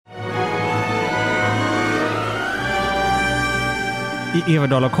i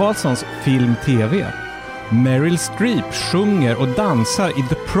Everdal och Karlssons film-tv. Meryl Streep sjunger och dansar i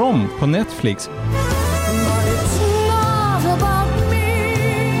The Prom på Netflix.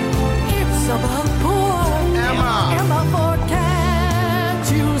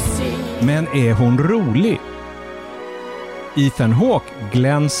 Men är hon rolig? Ethan Hawke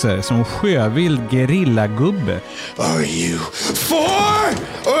glänser som sjövild gerillagubbe. Are you for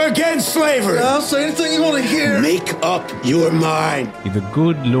or against slavery? I'll say anything you want to hear. Make up your mind. I The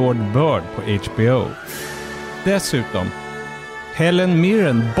Good Lord Bird på HBO. Dessutom, Helen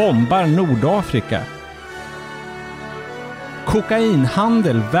Mirren bombar Nordafrika.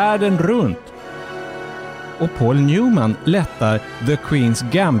 Kokainhandel världen runt. Och Paul Newman lättar The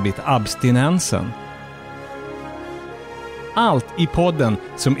Queen's Gambit-abstinensen. Allt i podden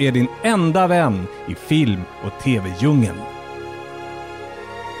som är din enda vän i film- och tv-djungeln.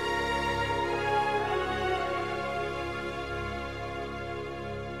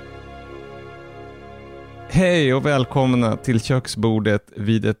 Hej och välkomna till köksbordet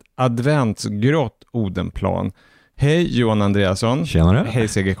vid ett adventsgrått Odenplan. Hej Johan Andreasson. Tjenare. Hej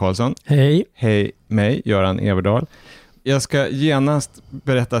C.G. Karlsson. Hej. Hej mig, Göran Everdal. Jag ska genast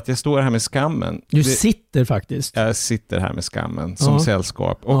berätta att jag står här med skammen. Du sitter faktiskt. Jag sitter här med skammen som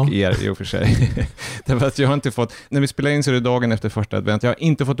sällskap och er i och för sig. Därför att jag har inte fått, när vi spelar in så är det dagen efter första advent. Jag har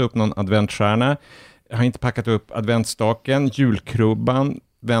inte fått upp någon adventstjärna. Jag har inte packat upp adventstaken. Julkrubban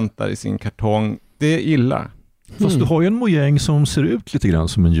väntar i sin kartong. Det är illa. Fast du har ju en mojäng som ser ut lite grann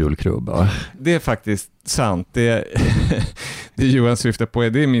som en julkrubba. Det är faktiskt sant. Det Johan syftar på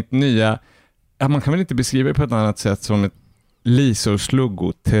det är mitt nya, man kan väl inte beskriva det på ett annat sätt som ett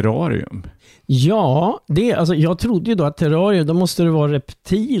Liso-sluggo-terrarium. Ja, alltså, jag trodde ju då att terrarium, då måste det vara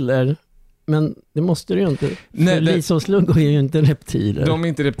reptiler. Men det måste det ju inte. Nej, Liso-sluggo är ju inte reptiler. De är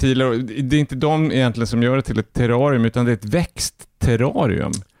inte reptiler. Och det är inte de egentligen som gör det till ett terrarium, utan det är ett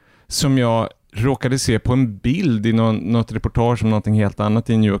växtterrarium som jag råkade se på en bild i något reportage om någonting helt annat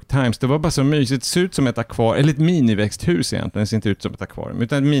i New York Times. Det var bara så mysigt. Det ser ut som ett akvarium, eller ett miniväxthus egentligen. Det ser inte ut som ett akvarium,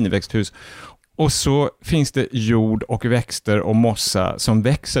 utan ett miniväxthus. Och så finns det jord och växter och mossa som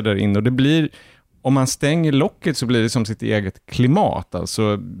växer där inne. Och det blir, om man stänger locket så blir det som sitt eget klimat.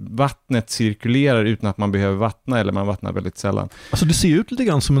 Alltså vattnet cirkulerar utan att man behöver vattna, eller man vattnar väldigt sällan. Alltså det ser ut lite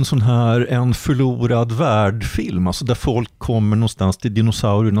grann som en förlorad världfilm. Alltså där folk kommer någonstans till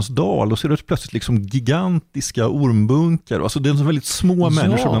dinosauriernas dal och ser ut plötsligt liksom gigantiska ormbunkar. Alltså det är så väldigt små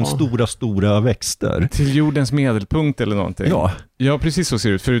människor med stora växter. Till jordens medelpunkt eller någonting. Ja, precis så ser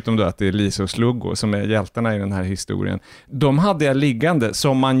det ut. Förutom då att det är Liso-sluggo som är hjältarna i den här historien. De hade jag liggande,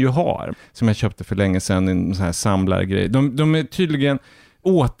 som man ju har. Som jag köpte för länge sedan i en sån här samlargrej. De är tydligen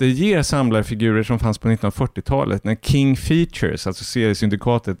återger samlarfigurer som fanns på 1940-talet. När King Features, alltså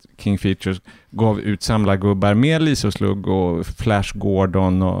seriesyndikatet King Features, gav ut samlargubbar med Liso-sluggo och Flash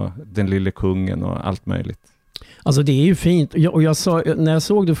Gordon och Den lille kungen och allt möjligt. Alltså det är ju fint. Och jag sa, när jag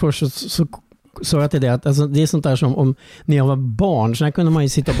såg det först så sa jag till det att alltså, det är sånt där som om när jag var barn, så här kunde man ju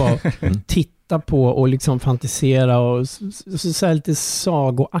sitta och bara titta på och liksom fantisera och så här lite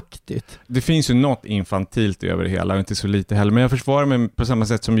sagoaktigt. Det finns ju något infantilt över det hela och inte så lite heller. Men jag försvarar mig på samma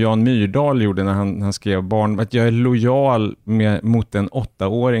sätt som Jan Myrdal gjorde när han skrev barn, att jag är lojal mot den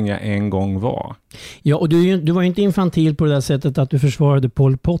 8-åring jag en gång var. Ja, och du var ju inte infantil på det där sättet att du försvarade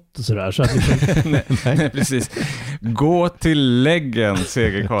Pol Pot och sådär. Så att nej, precis. Gå till läggen,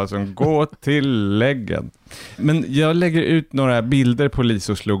 C.G. Karlsson. Gå till läggen. Men jag lägger ut några bilder på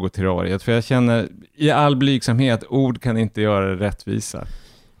Liso-sluggo-terrariet, för jag känner i all blygsamhet, ord kan inte göra det rättvisa.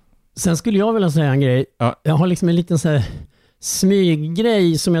 Sen skulle jag vilja säga en grej. Ja. Jag har liksom en liten så här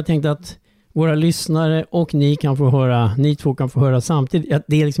smyggrej som jag tänkte att våra lyssnare och ni två kan få höra samtidigt.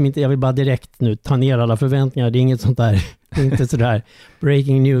 Det är liksom inte, jag vill bara direkt nu ta ner alla förväntningar. Det är inget sånt där, det är inte sådär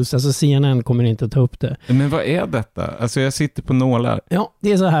breaking news. Alltså CNN kommer inte att ta upp det. Men vad är detta? Alltså jag sitter på nålar. Ja,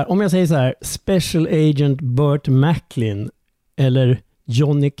 det är så här. Om jag säger så här, Special Agent Burt Macklin eller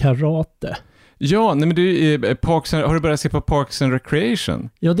Johnny Karate. Ja, nej men har du börjat se på Parks and Recreation?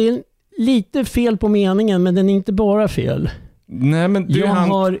 Ja, det är lite fel på meningen, men den är inte bara fel. Nej, men jag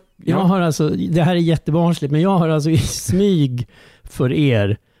har alltså, det här är jättebarnsligt, men jag har alltså i smyg för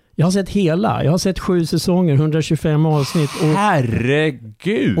er. Jag har sett hela. Jag har sett 7 säsonger, 125 avsnitt.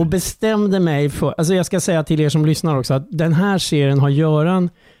 Herregud! Och bestämde mig för, alltså jag ska säga till er som lyssnar också, att den här serien har Göran,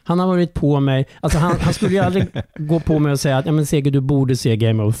 han har varit på mig, alltså han skulle ju aldrig gå på mig och säga att ja, men Seger, du borde se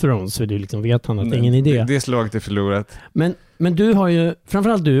Game of Thrones, för du liksom vet han att det är ingen idé. Det slaget är förlorat. Men du har ju,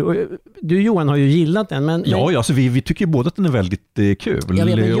 framförallt du Johan har ju gillat den. Ja, alltså vi tycker ju båda att den är väldigt kul. Jag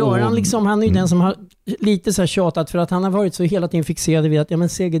vet, men Göran liksom, han är ju den som har lite så här tjatat, för att han har varit så hela tiden fixerad vid att ja men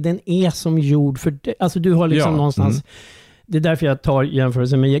Seger, den är som gjord för det. Alltså du har liksom någonstans Det är därför jag tar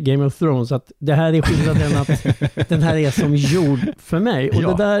jämförelsen med Game of Thrones. Att det här är skillnaden att den här är som gjord för mig. Och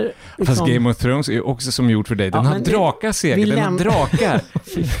det där, liksom, fast Game of Thrones är också som gjord för dig. Den har drakar, Seger. Den har drakar.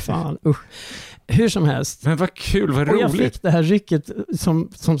 Fy fan, usch. Hur som helst. Men vad kul, vad roligt. Och jag fick det här rycket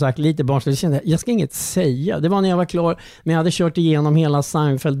som sagt lite barnsligt. Jag kände, jag ska inget säga. Det var när jag var klar, men jag hade kört igenom hela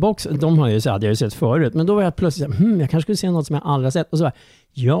Seinfeld-boxen. De hade jag ju sett förut. Men då var jag plötsligt jag kanske skulle se något som jag aldrig har sett. Och så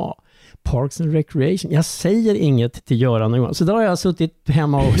var Parks and Recreation. Jag säger inget till Göran och Johan. Så då har jag suttit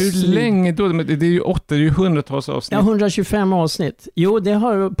hemma och... Hur länge då? Det är ju hundratals avsnitt. Ja, 125 avsnitt. Jo, det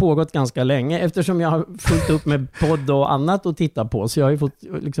har pågått ganska länge eftersom jag har fullt upp med podd och annat att titta på. Så jag har ju fått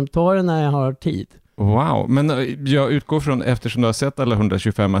liksom ta det när jag har tid. Wow, men jag utgår från, eftersom du har sett alla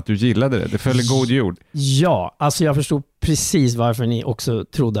 125, att du gillade det. Det följer god jord. Ja, alltså jag förstod precis varför ni också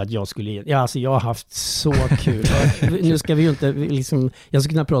trodde att jag skulle... Ja, alltså jag har haft så kul. Nu ska vi ju inte liksom... Jag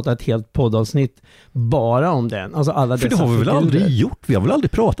skulle kunna prata ett helt poddavsnitt bara om den. Alltså alla för det har vi väl aldrig gjort? Vi har väl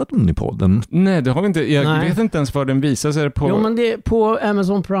aldrig pratat om den i podden? Nej, det har vi inte. Jag vet inte ens vad den visar sig på... Jo, men det är på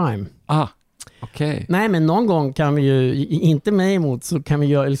Amazon Prime. Okay. Nej, men någon gång kan vi ju, inte mig emot, så kan vi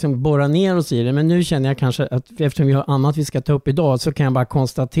ju liksom borra ner oss i det. Men nu känner jag kanske att eftersom vi har annat vi ska ta upp idag, så kan jag bara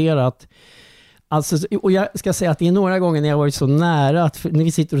konstatera att alltså, och jag ska säga att det är några gånger när jag varit så nära att när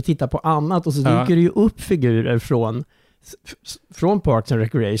vi sitter och tittar på annat och så dyker det ju upp figurer från Parks and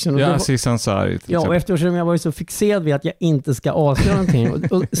Recreation. Ja, Aziz Ansari. Ja, och eftersom jag varit så fixerad vid att jag inte ska avslöja någonting.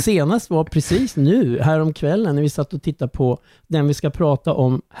 Och senast var precis nu, här om kvällen, när vi satt och tittade på den vi ska prata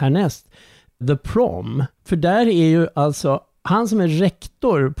om härnäst. The Prom. För där är ju alltså han som är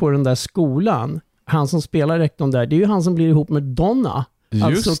rektor på den där skolan, han som spelar rektorn där, det är ju han som blir ihop med Donna. Just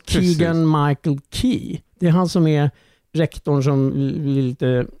alltså Keegan Michael Key. Det är han som är rektorn som blir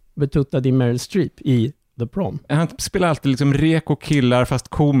lite betuttad i Meryl Streep i The Prom. Han spelar alltid liksom reko killar fast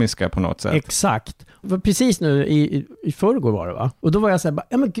komiska på något sätt. Exakt. Precis nu i förrgår var det, va? Och då var jag så här,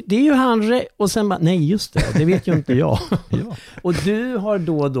 ja men det är ju han och sen bara, nej just det vet ju inte jag. Ja. Och du har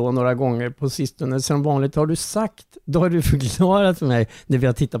då några gånger på sistone, som vanligt har du sagt, då har du förklarat för mig när vi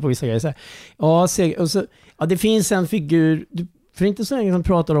har tittat på vissa grejer så här, det finns en figur, för inte så länge som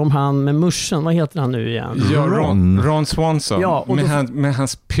pratar om han med muschen, vad heter han nu igen? Ja, Ron Swanson, ja, och med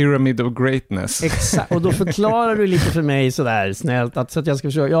hans Pyramid of Greatness. Exakt, och då förklarar du lite för mig sådär snällt, så att jag ska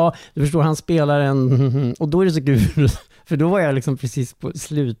försöka, du förstår, han spelar och då är det så kul, för då var jag liksom precis på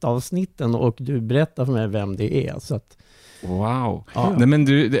slutavsnitten och du berättar för mig vem det är, så att wow. Ja. Nej, men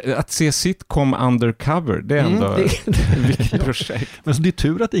att se sitcom undercover, det är ändå ett viktigt projekt. Men så det är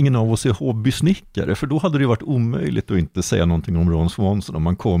tur att ingen av oss är hobbysnickare, för då hade det varit omöjligt att inte säga någonting om Ron Swanson om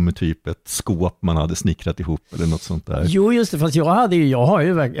man kom med typ ett skåp man hade snickrat ihop eller något sånt där. Jo, just det, fast det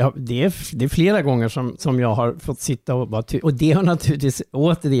är flera gånger som jag har fått sitta och bara och det har naturligtvis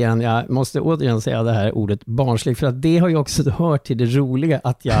jag måste återigen säga det här ordet barnsligt, för att det har ju också hört till det roliga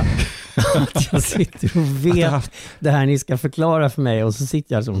att jag sitter och vet det här ni ska förklara för mig, och så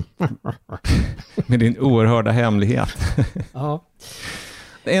sitter jag som med din oerhörda hemlighet. Ja.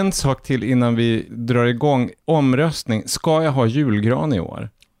 En sak till innan vi drar igång. Omröstning. Ska jag ha julgran i år?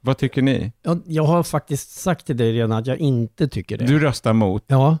 Vad tycker ni? Jag har faktiskt sagt till dig redan att jag inte tycker det. Du röstar mot?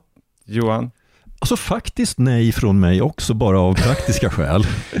 Ja. Johan? Alltså faktiskt nej från mig också, bara av praktiska skäl.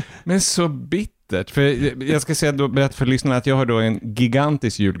 Men så bittert. För jag ska säga berätta för lyssnarna att jag har då en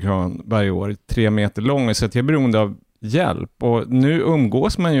gigantisk julgran varje år, 3 meter lång, så att jag är beroende av hjälp. Och nu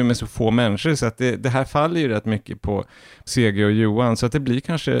umgås man ju med så få människor, så att det här faller ju rätt mycket på Seger och Johan, så att det blir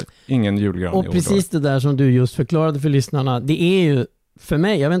kanske ingen julgran i år. Och precis det där som du just förklarade för lyssnarna, det är ju för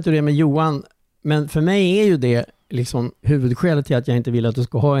mig, jag vet inte hur det är med Johan, men för mig är ju det liksom huvudskälet till att jag inte vill att du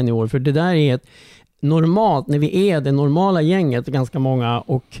ska ha en i år, för det där är ett normalt, när vi är det normala gänget, ganska många,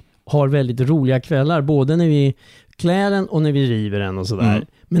 och har väldigt roliga kvällar, både när vi klär den och när vi river den och sådär.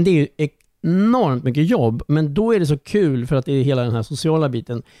 Men det är ju enormt mycket jobb, men då är det så kul för att det är hela den här sociala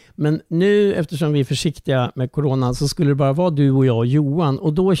biten. Men nu, eftersom vi är försiktiga med corona, så skulle det bara vara du och jag och Johan,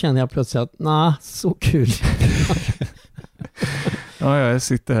 och då känner jag plötsligt att så kul. Ja, jag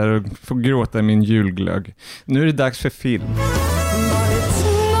sitter här och får gråta i min julglögg. Nu är det dags för film.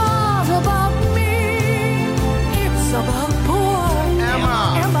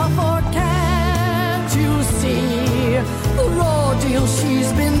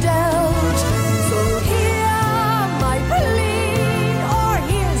 She's been dealt. So hear my plea, or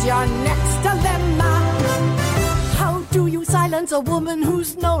here's your next dilemma. How do you silence a woman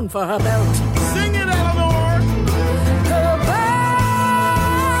who's known for her belt? Sing it, Eleanor! Her belt!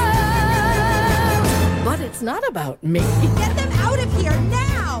 But it's not about me. Get them out of here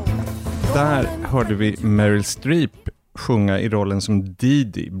now! Där hörde vi Meryl Streep sjunga i rollen som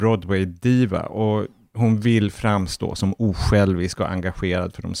Didi, Broadway diva, och Hon vill framstå som osjälvisk och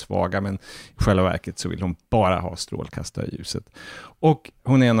engagerad för de svaga, men i själva verket så vill hon bara ha strålkastarljuset. Och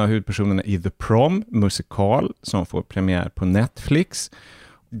hon är en av huvudpersonerna i The Prom, musikal, som får premiär på Netflix.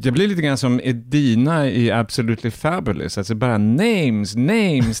 Det blir lite grann som Edina i Absolutely Fabulous. Alltså bara names.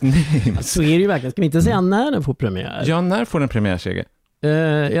 Så är det ju verkligen. Ska vi inte säga när den får premiär? Ja, när får den premiär, Sigge?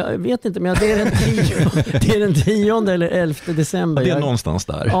 Jag vet inte, men det är den 10 eller 11 december. Det är någonstans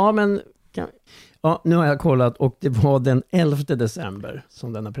där. Ja, men nu har jag kollat och det var den 11 december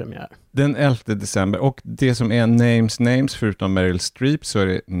som den har premiär. Den 11 december. Och det som är names, förutom Meryl Streep, så är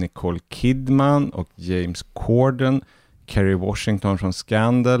det Nicole Kidman och James Corden, Kerry Washington från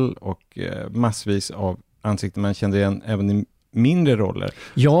Scandal och massvis av ansikten man kände igen även i mindre roller.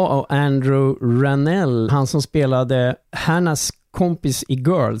 Ja, och Andrew Rannell, han som spelade Hannahs kompis i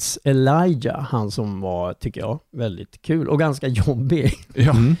Girls, Elijah, han som var, tycker jag, väldigt kul och ganska jobbig.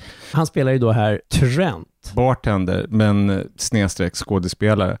 Ja. Han spelar ju då här Trent. Bartender, men snedstreck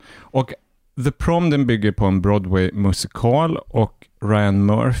skådespelare. Och The Prom, den bygger på en Broadway-musikal och Ryan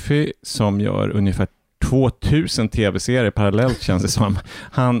Murphy, som gör ungefär 2000 tv-serier parallellt, känns det som.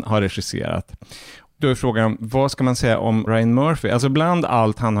 Han har regisserat. Då är frågan, vad ska man säga om Ryan Murphy? Alltså bland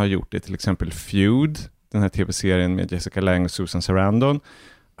allt han har gjort, det till exempel Feud, den här tv-serien med Jessica Lange och Susan Sarandon.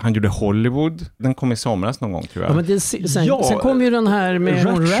 Han gjorde Hollywood. Den kom i somras någon gång, tror jag. Ja, men sen kom ju den här med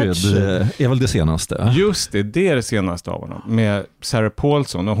Ratched är väl det senaste. Just det är det senaste av honom. Med Sarah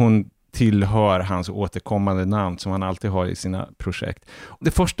Paulson, och hon tillhör hans återkommande namn som han alltid har i sina projekt.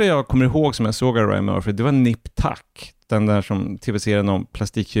 Det första jag kommer ihåg som jag såg av Ryan Murphy, det var Nip Tuck. Den där som tv-serien om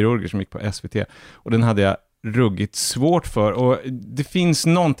plastikkirurger som gick på SVT. Och den hade jag ruggigt svårt för, och det finns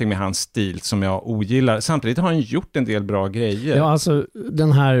någonting med hans stil som jag ogillar. Samtidigt har han gjort en del bra grejer. Ja, alltså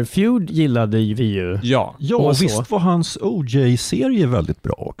den här Feud gillade vi ju. Ja, och visst var hans OJ-serie väldigt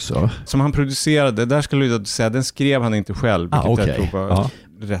bra också. Som han producerade, där skulle jag säga, den skrev han inte själv, vilket jag tror var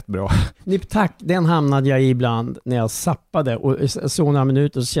rätt bra. Nip Tuck, den hamnade jag i ibland när jag zappade och såg några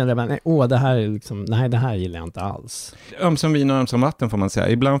minuter, så kände jag bara, det här är liksom, nej, det här gillar jag inte alls. Ömsom vin och ömsom vatten, får man säga.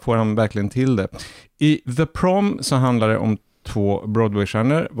 Ibland får han verkligen till det. I The Prom så handlar det om 2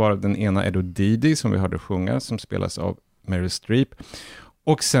 Broadway-stjärnor, varav den ena är då Didi, som vi hörde sjunga, som spelas av Meryl Streep.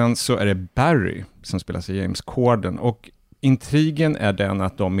 Och sen så är det Barry, som spelas av James Corden. Och intrigen är den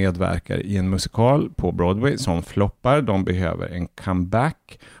att de medverkar i en musikal på Broadway som floppar. De behöver en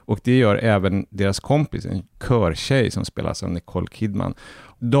comeback, och det gör även deras kompis, en körtjej som spelas av Nicole Kidman.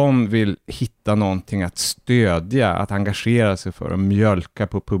 De vill hitta någonting att stödja, att engagera sig för och mjölka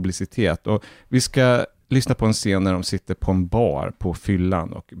på publicitet. Och vi ska lyssna på en scen när de sitter på en bar på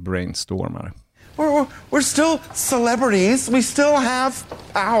fyllan och brainstormar. We're still celebrities. We still have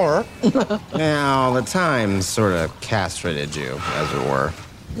power. Now, the Times sort of castrated you, as it were.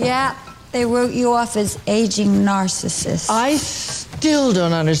 Yeah, they wrote you off as aging narcissists. I still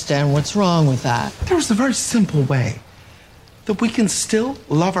don't understand what's wrong with that. There's a very simple way that we can still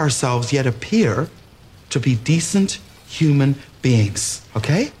love ourselves yet appear to be decent human beings,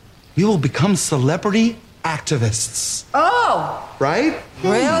 okay? We will become celebrity activists. Oh! Right?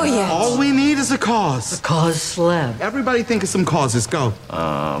 Brilliant. All we need is a cause. A cause celeb. Everybody think of some causes. Go.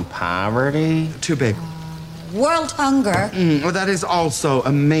 Poverty? Too big. World hunger. Well, that is also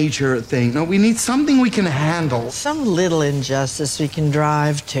a major thing. No, we need something we can handle. Some little injustice we can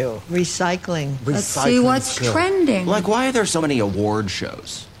drive to. Recycling. Let's see what's trending. Like, why are there so many award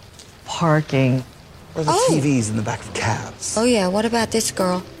shows? Parking. Or the TVs in the back of cabs. Oh yeah, what about this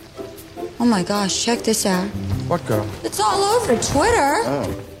girl? Oh my gosh, check this out. What girl? It's all over Twitter. Oh.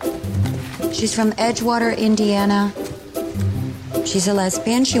 She's from Edgewater, Indiana. She's a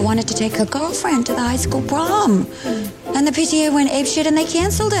lesbian. She wanted to take her girlfriend to the high school prom. And the PTA went apeshit and they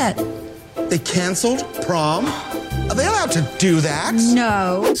canceled it. They canceled prom? Are they allowed to do that?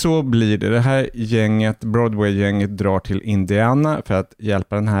 No. Så blir det. Det här gänget, Broadway-gänget, drar till Indiana för att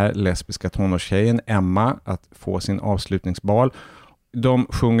hjälpa den här lesbiska tonårstjejen Emma att få sin avslutningsbal. De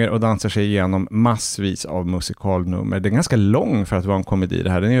sjunger och dansar sig igenom massvis av musikalnummer. Det är ganska lång för att vara en komedi det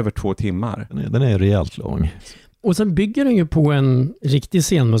här. Den är över 2 timmar. Den är rejält lång. Och sen bygger den ju på en riktig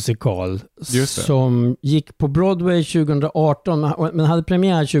scenmusikal som gick på Broadway 2018 men hade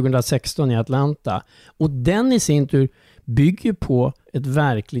premiär 2016 i Atlanta. Och den i sin tur bygger på ett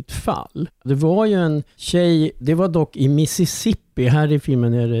verkligt fall. Det var ju en tjej, det var dock i Mississippi, här i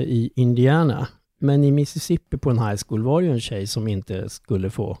filmen är det i Indiana. Men i Mississippi på en high school var det ju en tjej som inte skulle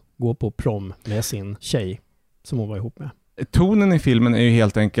få gå på prom med sin tjej som hon var ihop med. Tonen i filmen är ju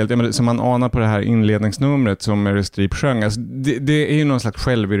helt enkelt, som man anar på det här inledningsnumret som Meryl Streep sjöng, alltså det är ju någon slags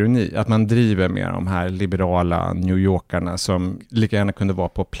självironi, att man driver med de här liberala New Yorkarna som lika gärna kunde vara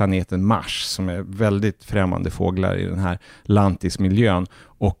på planeten Mars, som är väldigt främmande fåglar i den här lantismiljön,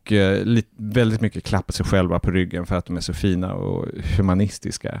 och väldigt mycket klappar sig själva på ryggen för att de är så fina och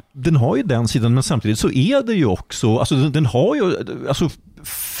humanistiska. Den har ju den sidan, men samtidigt så är det ju också, alltså den har ju, alltså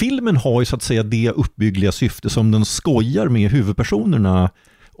filmen har ju så att säga det uppbyggliga syfte som den skojar med huvudpersonerna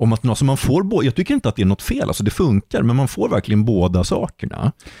om att alltså man får jag tycker inte att det är något fel, alltså det funkar, men man får verkligen båda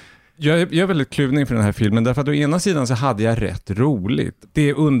sakerna. Jag är väldigt kluvning för den här filmen, därför att å ena sidan så hade jag rätt roligt. Det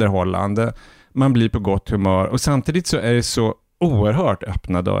är underhållande, man blir på gott humör, och samtidigt så är det så oerhört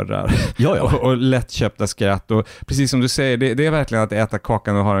öppna dörrar. Ja. och lättköpta skratt, och precis som du säger, det är verkligen att äta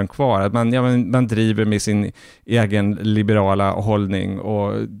kakan och ha den kvar, att man driver med sin egen liberala hållning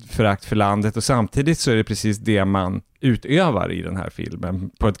och förakt för landet, och samtidigt så är det precis det man utövar i den här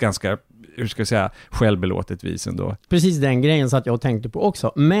filmen på ett ganska, hur ska jag säga, självbelåtet vis ändå. Precis den grejen så att jag tänkte på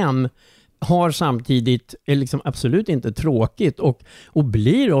också, men har samtidigt är liksom absolut inte tråkigt och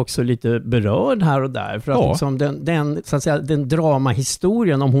blir också lite berörd här och där, för att liksom den så att säga den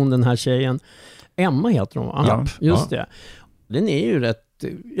dramahistorien om den här tjejen, Emma heter hon, va? Just det. Den är ju rätt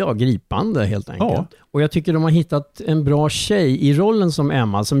gripande helt enkelt. Ja. Och jag tycker de har hittat en bra tjej i rollen som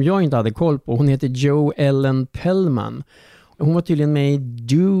Emma som jag inte hade koll på. Hon heter Jo Ellen Pellman. Hon var tydligen med i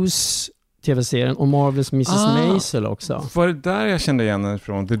Deuce tv-serien och Marvelous Mrs. Maisel också. Var det där jag kände igen henne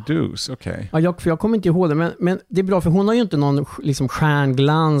från? The Deuce, okej. Okay. Ja, jag kommer inte ihåg det, men det är bra för hon har ju inte någon liksom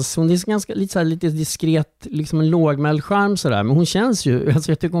stjärnglans. Hon är ganska lite diskret, liksom en lågmäld charm sådär, men hon känns ju,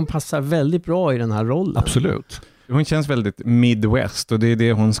 alltså jag tycker hon passar väldigt bra i den här rollen. Absolut. Hon känns väldigt Midwest, och det är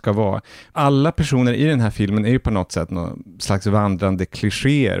det hon ska vara. Alla personer i den här filmen är ju på något sätt någon slags vandrande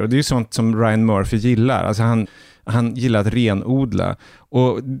klichéer, och det är ju sånt som Ryan Murphy gillar. Alltså han gillar att renodla,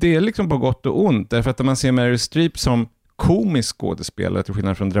 och det är liksom på gott och ont, därför att när man ser Meryl Streep som komisk skådespelare till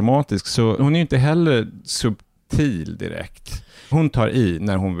skillnad från dramatisk, så hon är ju inte heller subtil direkt. Hon tar i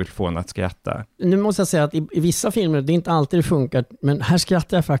när hon vill få en att skratta. Nu måste jag säga att i vissa filmer, det är inte alltid det funkar, men här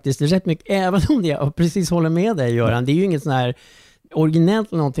skrattar jag faktiskt rätt mycket, även om jag precis håller med dig, Göran. Det är ju inget sån här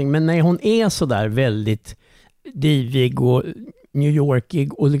originellt eller någonting, men när hon är så där väldigt divig och New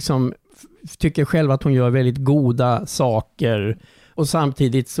Yorkig och liksom tycker själv att hon gör väldigt goda saker, och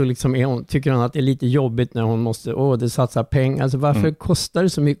samtidigt så liksom tycker hon att det är lite jobbigt när hon måste det satsar pengar. Alltså varför kostar det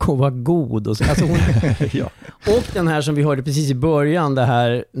så mycket att vara god? Och så, alltså hon, och den här som vi hörde precis i början, det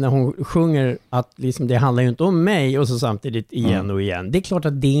här när hon sjunger att liksom, det handlar ju inte om mig, och så samtidigt igen och igen. Det är klart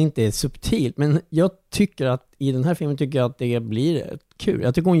att det inte är subtilt, men jag tycker att i den här filmen tycker jag att det blir kul.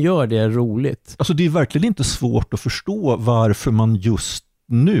 Jag tycker hon gör det roligt. Alltså det är verkligen inte svårt att förstå varför man just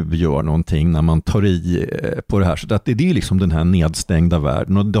nu gör någonting när man tar i på det här. Så att det är liksom den här nedstängda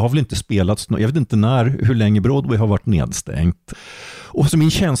världen, och det har väl inte spelats, jag vet inte hur länge Broadway har varit nedstängt. Och så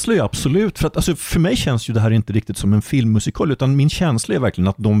min känsla är absolut, för att alltså för mig känns ju det här inte riktigt som en filmmusikal, utan min känsla är verkligen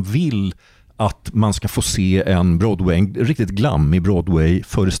att de vill att man ska få se en riktigt glammig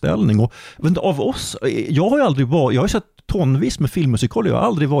Broadway-föreställning. Och av oss, jag har sett tonvis med filmmusikaler. Jag har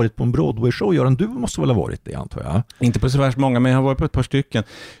aldrig varit på en Broadway-show. Göran, du måste väl ha varit det, antar jag? Inte på så värst många, men jag har varit på ett par stycken.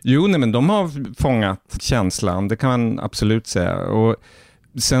 Jo, men de har fångat känslan. Det kan man absolut säga. Och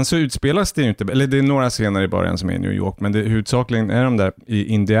sen så utspelas det ju inte, eller det är några scener i början som är i New York, men huvudsakligen är de där i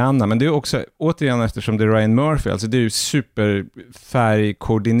Indiana. Men det är också, återigen, eftersom det är Ryan Murphy, alltså det är ju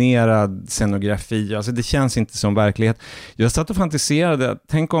superfärgkoordinerad scenografi, alltså det känns inte som verklighet. Jag satt och fantiserade,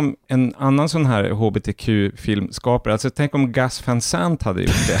 tänk om en annan sån här HBTQ-filmskapare, alltså tänk om Gus Van Sant hade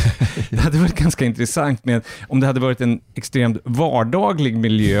gjort det. Det hade varit ganska intressant med om det hade varit en extremt vardaglig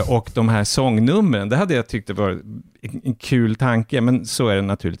miljö och de här sångnumren. Det hade jag tyckt det var en kul tanke, men så är det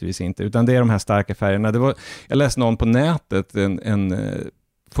naturligtvis inte, utan det är de här starka färgerna. Jag läste någon på nätet, en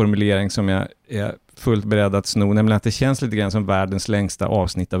formulering som jag är fullt beredd att sno, nämligen att det känns lite grann som världens längsta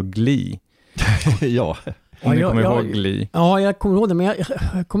avsnitt av Glee. Ja. Om ni kommer ihåg Glee. Ja, jag kommer ihåg det, men jag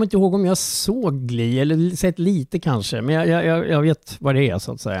kommer inte ihåg om jag såg Glee, eller sett lite kanske, men jag vet vad det är,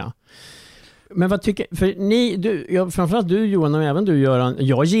 så att säga. Men vad tycker, för framförallt du, Johan, och även du, Göran,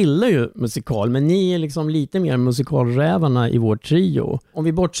 jag gillar ju musikal, men ni är liksom lite mer musikalrävarna i vår trio. Om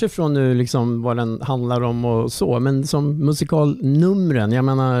vi bortser från nu liksom vad den handlar om och så, men som musikalnumren, jag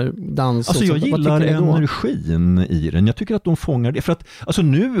menar dans och alltså jag gillar energin i den. Jag tycker att de fångar det, för att alltså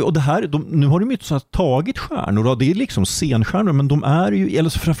nu, och det här, nu har de ju så tagit stjärnor, och det är liksom scenstjärnor, men de är ju, eller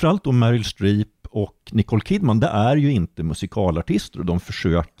framförallt då Meryl Streep och Nicole Kidman, det är ju inte musikalartister, och de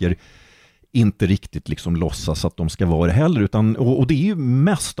försöker inte riktigt liksom låtsas att de ska vara det heller, utan, och det är ju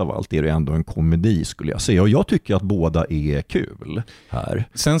mest av allt är det ändå en komedi skulle jag säga, och jag tycker att båda är kul här.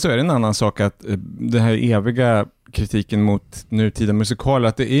 Sen så är det en annan sak att det här eviga kritiken mot nutida musikaler,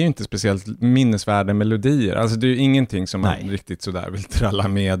 att det är ju inte speciellt minnesvärda melodier. Alltså det är ju ingenting som man riktigt sådär vill tralla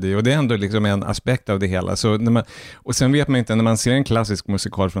med i, och det är ändå liksom en aspekt av det hela. Så när man, och sen vet man inte, när man ser en klassisk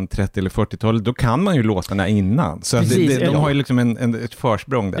musikal från 30- eller 40-talet, då kan man ju låtarna innan. Så precis, de har ju liksom ett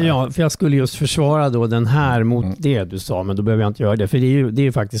försprång där. Ja, för jag skulle just försvara då den här mot det du sa, men då behöver jag inte göra det. För det är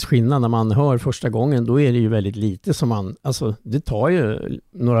ju faktiskt skillnad när man hör första gången, då är det ju väldigt lite som man, alltså det tar ju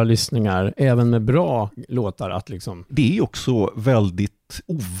några lyssningar, även med bra låtar att liksom. Det är också väldigt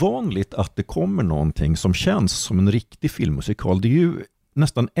ovanligt att det kommer någonting som känns som en riktig filmmusikal. Det är ju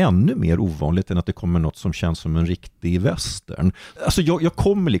nästan ännu mer ovanligt än att det kommer något som känns som en riktig western. Alltså jag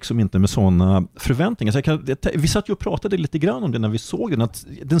kommer liksom inte med sådana förväntningar. Så vi satt ju och pratade lite grann om det när vi såg den. Att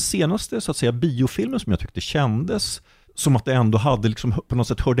den senaste så att säga biofilmen som jag tyckte kändes som att det ändå hade liksom på något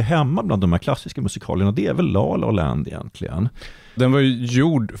sätt hörde hemma bland de här klassiska musikalerna. Det är väl La La Land egentligen. Den var ju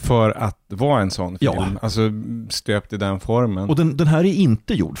gjord för att vara en sån film. Ja. Alltså stöpt i den formen. Och den här är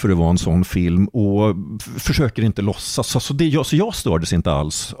inte gjord för att vara en sån film och försöker inte låtsas. Så jag stördes inte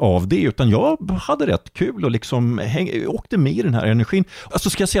alls av det, utan jag hade rätt kul och liksom åkte med i den här energin. Alltså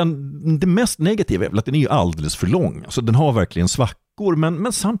ska jag säga, det mest negativa är väl att den är ju alldeles för lång. Alltså den har verkligen svackor.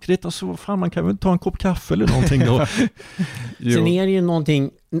 Men samtidigt, alltså, fan, man kan väl ta en kopp kaffe eller någonting då. Sen är det ju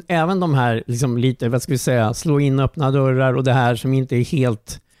någonting, även de här liksom lite, vad ska vi säga, slå in öppna dörrar och det här som inte är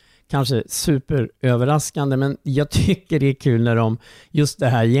helt kanske superöverraskande, men jag tycker det är kul när de, just det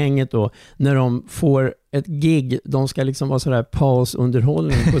här gänget då, när de får ett gig, de ska liksom vara sådär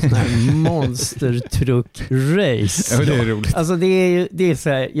pausunderhållning på sån här monstertruck-race. Ja, det är roligt. Alltså det är så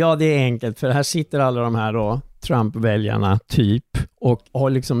här, ja det är enkelt, för här sitter alla de här då, Trump-väljarna typ, och har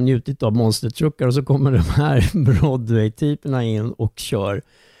liksom njutit av monstertruckar, och så kommer de här Broadway-typerna in och kör.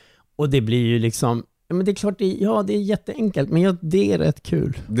 Och det blir ju liksom, men det är klart, det är jätteenkelt, men det är rätt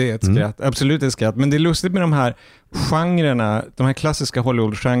kul. Det är ett skratt, absolut ett skratt. Men det är lustigt med de här genrerna, de här klassiska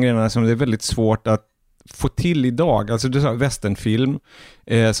Hollywood-genrerna som det är väldigt svårt att få till idag. Alltså du sa westernfilm,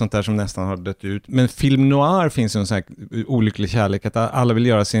 sånt där som nästan har dött ut. Men film noir finns ju en sån här olycklig kärlek att alla vill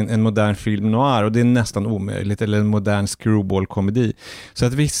göra en modern film noir, och det är nästan omöjligt, eller en modern screwball-komedi. Så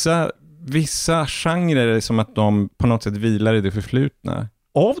att vissa genrer är som att de på något sätt vilar i det förflutna.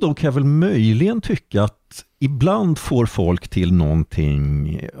 Av dem kan jag väl möjligen tycka att ibland får folk till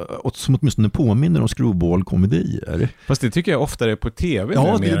någonting som åtminstone påminner om screwball-komedier. Fast det tycker jag ofta är på tv.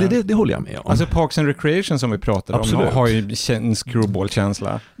 Ja, det håller jag med om. Alltså Parks and Recreation som vi pratade om har ju en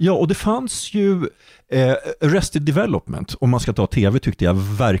screwball-känsla. Ja, och det fanns ju Arrested Development, om man ska ta tv, tyckte jag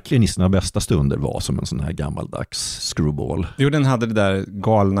verkligen i sina bästa stunder var som en sån här gammaldags screwball. Jo, den hade det där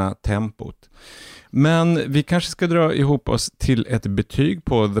galna tempot. Men vi kanske ska dra ihop oss till ett betyg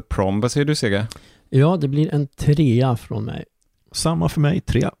på The Prom. Vad säger du, Sega? Ja, det blir en 3 från mig. Samma för mig,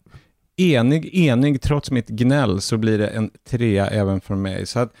 3. Enig, trots mitt gnäll så blir det en 3 även från mig.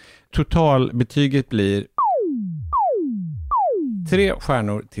 Så att totalbetyget blir 3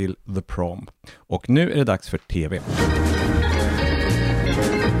 stjärnor till The Prom. Och nu är det dags för TV.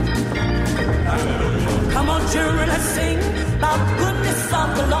 Come on, children, let's sing about goodness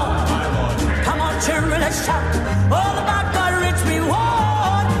of the Lord. Come on, children, let's shout all about God rich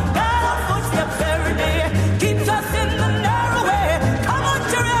reward. God our footsteps every day keeps us in the narrow way. Come on,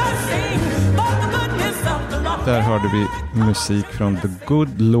 children, let's sing about the goodness of the Lord. Där hörde vi musik från The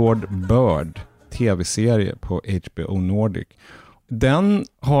Good Lord Bird, tv-serie på HBO Nordic. Den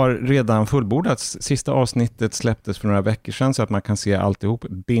har redan fullbordats. Sista avsnittet släpptes för några veckor sedan så att man kan se alltihop,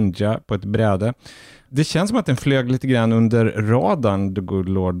 bingea på ett bräde. Det känns som att den flög lite grann under radarn, The Good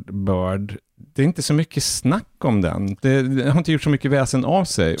Lord Bird. Det är inte så mycket snack om den. Det har inte gjort så mycket väsen av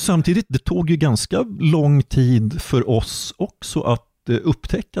sig. Samtidigt, det tog ju ganska lång tid för oss också att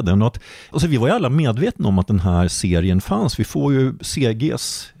upptäcka den. Alltså, vi var ju alla medvetna om att den här serien fanns. Vi får ju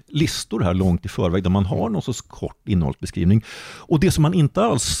CGs listor här långt i förväg där man har någon sorts kort innehållsbeskrivning. Och det som man inte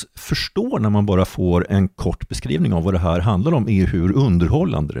alls förstår när man bara får en kort beskrivning av vad det här handlar om är hur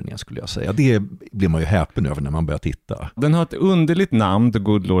underhållande den är, skulle jag säga. Det blir man ju häpen över när man börjar titta. Den har ett underligt namn, The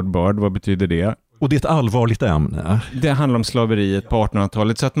Good Lord Bird. Vad betyder det? Och det är ett allvarligt ämne. Det handlar om slaveriet på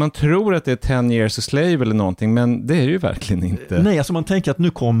 1800-talet, så att man tror att det är 10 years a slave eller någonting, men det är ju verkligen inte. Nej, alltså man tänker att nu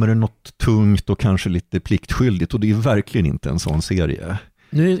kommer det något tungt och kanske lite pliktskyldigt, och det är verkligen inte en sån serie.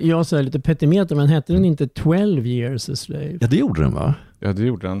 Nu är jag så lite petimeter, men hette den inte 12 years a slave? Ja, det gjorde den, va? Ja, det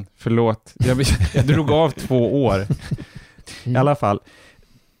gjorde den. Förlåt. Jag drog av 2 år. I alla fall.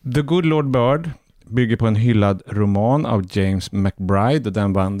 The Good Lord Bird bygger på en hyllad roman av James McBride och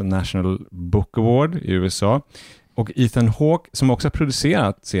den vann The National Book Award i USA. Och Ethan Hawke, som också har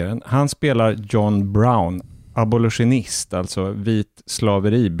producerat serien, han spelar John Brown, abolitionist, alltså vit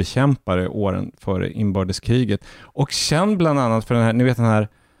slaveribekämpare åren före inbördeskriget. Och känd bland annat för den här, ni vet den här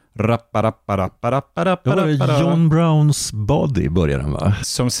John Browns Body börjar den, va?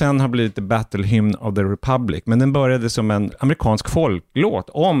 Som sen har blivit The Battle Hymn of the Republic. Men den började som en amerikansk folklåt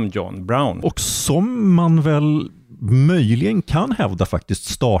om John Brown. Och som man väl möjligen kan hävda faktiskt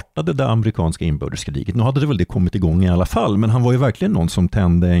startade det amerikanska inbördeskriget. Nu hade det väl det kommit igång i alla fall, men han var ju verkligen någon som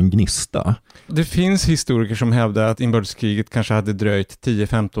tände en gnista. Det finns historiker som hävdar att inbördeskriget kanske hade dröjt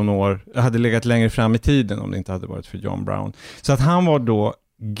 10-15 år, hade legat längre fram i tiden om det inte hade varit för John Brown. Så att han var då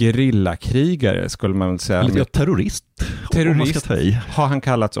gerillakrigare, skulle man väl säga. Eller terrorist har han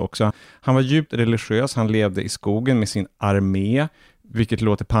kallats också. Han var djupt religiös, han levde i skogen med sin armé, vilket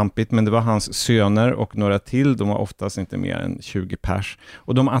låter pampigt, men det var hans söner och några till, de var oftast inte mer än 20 pers.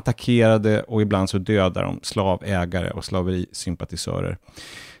 Och de attackerade och ibland så dödade de slavägare och slaverisympatisörer.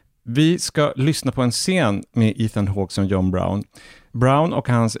 Vi ska lyssna på en scen med Ethan Hawke som John Brown. Brown och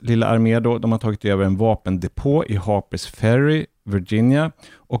hans lilla armé då, de har tagit över en vapendepå i Harpers Ferry, Virginia,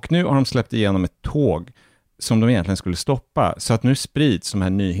 och nu har de släppt igenom ett tåg som de egentligen skulle stoppa, så att nu sprids de här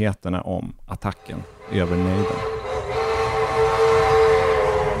nyheterna om attacken över nejden.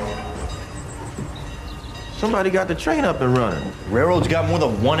 Somebody got the train up and running. Railroad's got more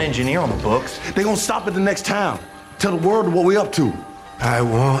than one engineer on the books. They're gonna stop at the next town. Tell the world what we're up to. I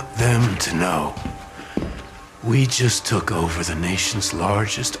want them to know we just took over the nation's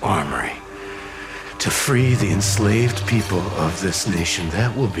largest armory. To free the enslaved people of this nation,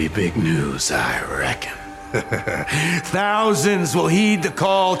 that will be big news, I reckon. Thousands will heed the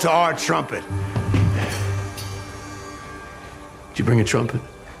call to our trumpet. Did you bring a trumpet?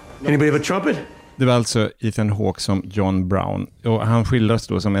 Anybody have a trumpet? Det var alltså Ethan Hawke som John Brown, och han skildras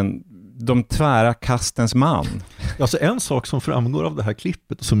då som de tvära kastens man. Alltså en sak som framgår av det här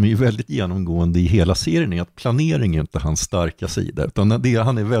klippet som är väldigt genomgående i hela serien är att planering är inte hans starka sida, utan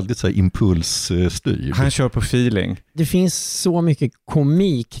han är väldigt så här impulsstyrd. Han kör på feeling. Det finns så mycket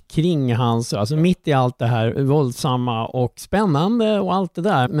komik kring hans, alltså mitt i allt det här våldsamma och spännande och allt det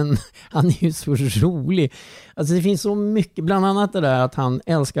där, men han är ju så rolig. Alltså det finns så mycket, bland annat det där att han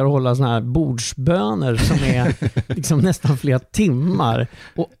älskar att hålla såna här bordsböner som är liksom nästan flera timmar,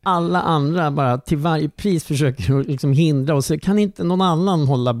 och alla andra bara till varje pris försöker liksom hindra, och så kan inte någon annan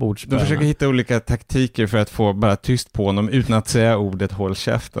hålla bordsböner. De försöker hitta olika taktiker för att få bara tyst på honom utan att säga ordet håll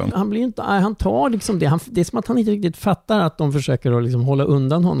käften. Han blir inte, han tar liksom det. Det är som att han inte riktigt fattar att de försöker att liksom hålla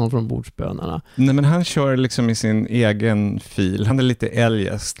undan honom från bordsbönerna. Nej, men han kör liksom i sin egen fil. Han är lite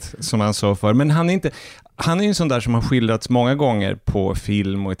eljest, som han sa för. Men han är ju en sån där som har skildrats många gånger på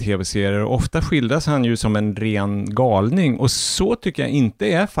film och i tv-serier, och ofta skildras han ju som en ren galning, och så tycker jag inte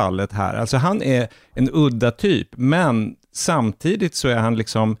är fallet här. Alltså han är en udda typ, men samtidigt så är han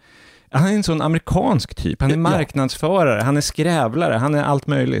liksom, han är en sån amerikansk typ. Han är marknadsförare, han är skrävlare, han är allt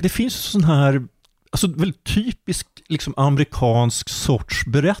möjligt. Det finns sån här, alltså väldigt typisk liksom amerikansk sorts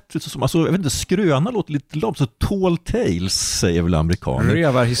berättelse som, alltså jag vet inte, skröna låter lite lamt, så tall tales säger väl amerikaner.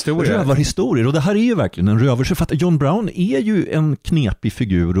 Rövarhistorier, och det här är ju verkligen en rövelse, för att John Brown är ju en knepig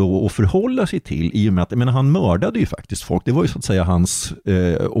figur att förhålla sig till, i och med att, jag menar, han mördade ju faktiskt folk, det var ju så att säga hans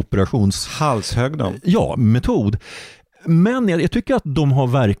halshögg dem. Ja, metod. Men jag tycker att de har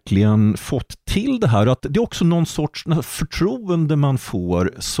verkligen fått till det här, att det är också någon sorts förtroende man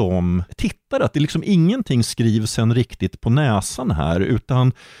får som tittare, att det liksom ingenting skrivs sen riktigt på näsan här,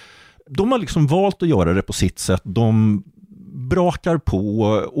 utan de har liksom valt att göra det på sitt sätt. De brakar på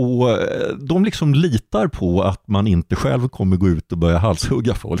och de liksom litar på att man inte själv kommer gå ut och börja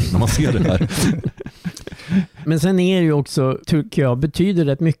halshugga folk när man ser det här. Men sen är det ju också, tycker jag, betyder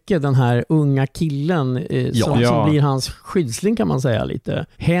rätt mycket den här unga killen som blir hans skyddsling, kan man säga lite.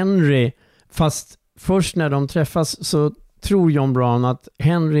 Henry, fast först när de träffas så tror John Brown att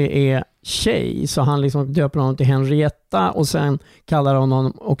Henry är tjej, så han liksom döper honom till Henrietta, och sen kallar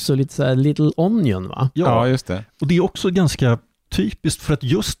honom också lite så här Little Onion, va? Ja, just det. Och det är också ganska typiskt, för att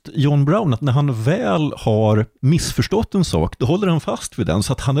just John Brown, att när han väl har missförstått en sak, då håller han fast vid den,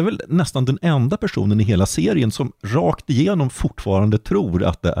 så att han är väl nästan den enda personen i hela serien som rakt igenom fortfarande tror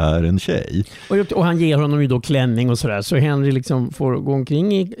att det är en tjej. Och han ger honom ju då klänning och sådär, så Henry liksom får gå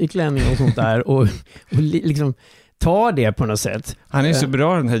omkring i klänning och sånt där, och liksom tar det på något sätt. Han är så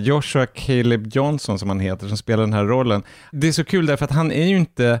bra, den här Joshua Caleb Johnson som han heter, som spelar den här rollen. Det är så kul därför att han är ju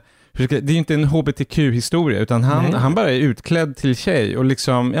inte det är ju inte en hbtq-historia, utan han bara är utklädd till tjej och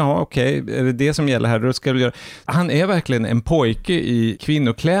liksom, är det som gäller här, då ska vi göra. Han är verkligen en pojke i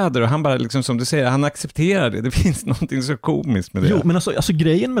kvinnokläder och han bara liksom, som du säger, han accepterar det. Det finns någonting så komiskt med det. Jo, men alltså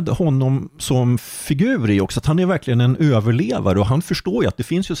grejen med honom som figur är också att han är verkligen en överlevare och han förstår ju att det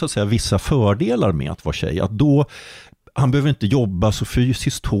finns ju så att säga vissa fördelar med att vara tjej. Att då han behöver inte jobba så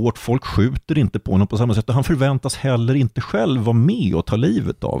fysiskt hårt, folk skjuter inte på honom på samma sätt och han förväntas heller inte själv vara med och ta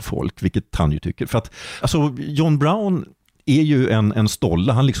livet av folk, vilket han ju tycker. För att alltså, John Brown är ju en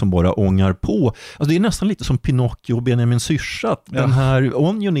stolle, han liksom bara ångar på. Alltså det är nästan lite som Pinocchio och Benjamin Syrsa. Den här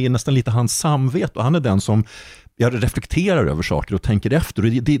Onion är nästan lite hans samvete och han är den som reflekterar över saker och tänker efter. Och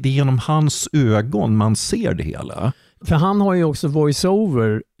det är genom hans ögon man ser det hela. För han har ju också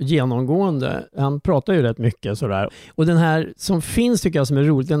voice-over genomgående. Han pratar ju rätt mycket sådär. Och den här som finns tycker jag som är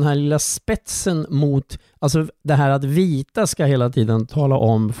roligt, den här lilla spetsen mot, alltså det här att vita ska hela tiden tala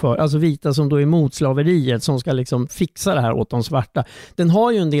om för, alltså vita som då är mot slaveriet som ska liksom fixa det här åt de svarta. Den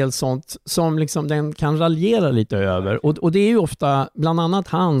har ju en del sånt som liksom den kan raljera lite över. Och det är ju ofta bland annat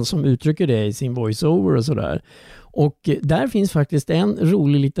han som uttrycker det i sin voice-over och sådär. Och där finns faktiskt en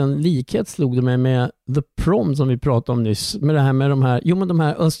rolig liten likhet, slog det mig, med The Prom som vi pratade om nyss. Med det här med de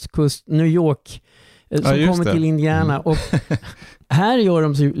här östkust, New York som kommer till Indiana. Och här gör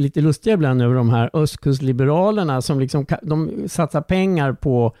de sig lite lustiga ibland över de här östkustliberalerna som liksom, de satsar pengar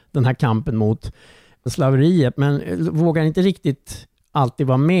på den här kampen mot slaveriet men vågar inte riktigt alltid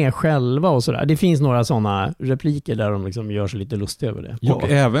vara med själva och sådär. Det finns några sådana repliker där de liksom gör sig lite lustiga över det. Ja. Och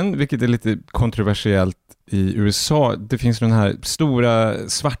även, vilket är lite kontroversiellt i USA, det finns den här stora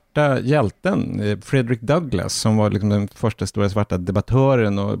svarta hjälten, Frederick Douglass, som var liksom den första stora svarta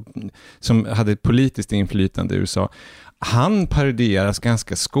debattören och som hade ett politiskt inflytande i USA. Han parodieras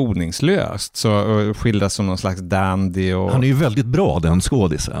ganska skoningslöst och skildras som någon slags dandy. Och han är ju väldigt bra, den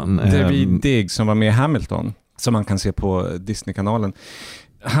skådisen. David Digg som var med i Hamilton, som man kan se på Disney-kanalen.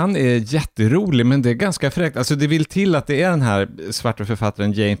 Han är jätterolig, men det är ganska fräckt. Alltså det vill till att det är den här svarta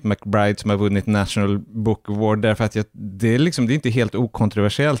författaren James McBride som har vunnit National Book Award, därför att det är inte helt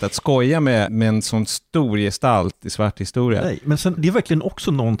okontroversiellt att skoja med en sån stor gestalt i svart historia. Nej, men sen, det är verkligen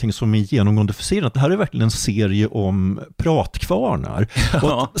också någonting som är genomgående för serien. Det här är verkligen en serie om pratkvarnar.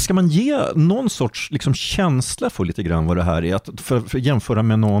 Ja. Och ska man ge någon sorts liksom känsla för lite grann vad det här är, att för jämföra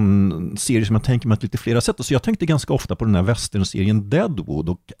med någon serie som jag tänker mig att lite flera sätt. Så jag tänkte ganska ofta på den här western-serien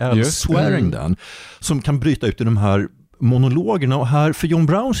Deadwood och Al Swearingen, som kan bryta ut i de här monologerna. Och här för John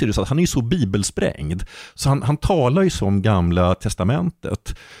Brown är det så att han är så bibelsprängd så han talar ju som Gamla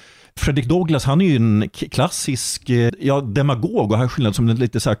testamentet. Frederick Douglass, han är ju en klassisk demagog och här skillnad som en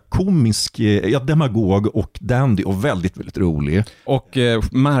lite så här komisk demagog och dandy och väldigt, väldigt rolig. Och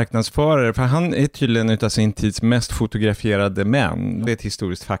marknadsförare, för han är tydligen utav sin tids mest fotograferade män. Det är ett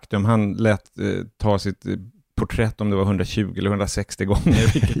historiskt faktum. Han lät ta sitt porträtt om det var 120 eller 160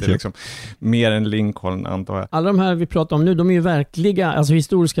 gånger, vilket är liksom mer än Lincoln, antar jag. Alla de här vi pratar om nu, de är ju verkliga, alltså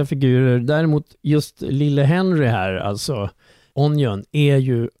historiska figurer. Däremot just lille Henry här, alltså Onion, är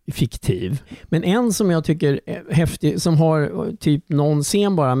ju fiktiv. Men en som jag tycker är häftig, som har typ någon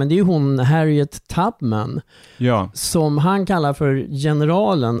scen bara, men det är ju hon Harriet Tubman. Ja. Som han kallar för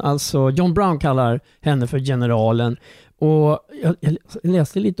generalen. Alltså John Brown kallar henne för generalen. Och jag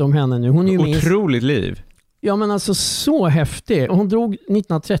läste lite om henne nu. Hon är ju otroligt liv. Ja, men alltså så häftig. Hon drog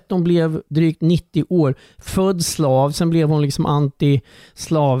 1913, blev drygt 90 år, född slav. Sen blev hon liksom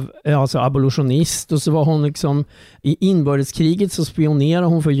anti-slav, alltså abolitionist. Och så var hon liksom i inbördeskriget, så spionerade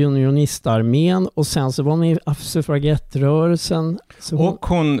hon för unionistarmén. Och sen så var hon i suffragettrörelsen. Och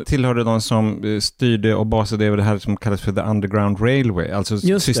hon tillhörde de som styrde och basade över det här som kallas för the underground railway. Alltså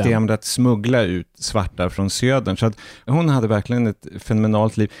system att smuggla ut svarta från södern. Så att hon hade verkligen ett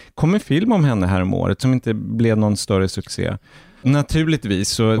fenomenalt liv. Kom en film om henne här om året som inte blev någon större succé. Naturligtvis,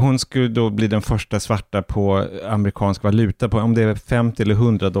 så hon skulle då bli den första svarta på amerikansk valuta på, om det är 50 eller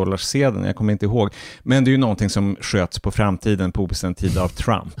 100 dollars sedan, jag kommer inte ihåg. Men det är ju någonting som sköts på framtiden på obestämd tid av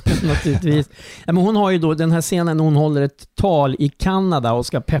Trump. Naturligtvis. Ja, men hon har ju då den här scenen när hon håller ett tal i Kanada och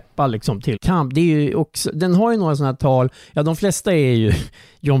ska peppa liksom till kamp. Det är ju också, den har ju några sådana här tal, ja de flesta är ju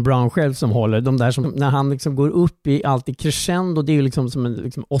John Brown själv som håller, de där som när han liksom går upp i alltid crescendo, det är ju liksom som en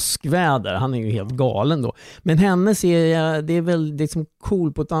liksom åskväder, han är ju helt galen då. Men henne ser jag, det är väl liksom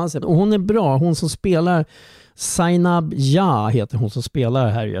cool på ett annat sätt. Och hon är bra, hon som spelar Zainab Ja heter hon som spelar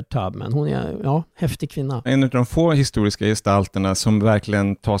Harriet Tubman. Hon är häftig kvinna. En av de få historiska gestalterna som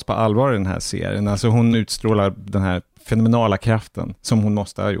verkligen tas på allvar i den här serien. Alltså hon utstrålar den här fenomenala kraften som hon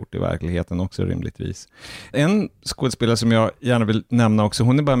måste ha gjort i verkligheten också rimligtvis. En skådespelare som jag gärna vill nämna också,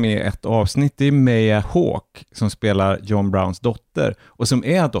 hon är bara med i ett avsnitt, det är Maya Hawke som spelar John Browns dotter och som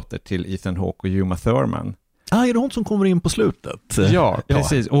är dotter till Ethan Hawke och Uma Thurman. Är det hon som kommer in på slutet? Ja,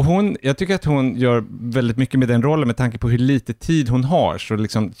 precis. Och jag tycker att hon gör väldigt mycket med den rollen med tanke på hur lite tid hon har, så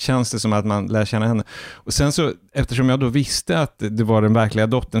liksom känns det som att man lär känna henne. Och sen så, eftersom jag då visste att det var den verkliga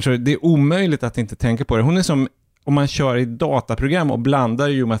dottern, så det är omöjligt att inte tänka på det. Hon är som om man kör i dataprogram och blandar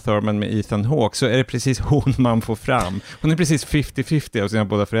Uma Thurman med Ethan Hawke, så är det precis hon man får fram. Hon är precis 50-50 av sina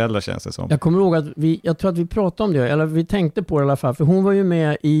båda föräldrar, känns det som. Jag kommer ihåg att jag tror att vi pratade om det, eller vi tänkte på det i alla fall, för hon var ju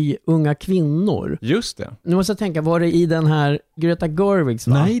med i Unga kvinnor. Just det. Nu måste jag tänka, var det i den här Greta Gerwigs,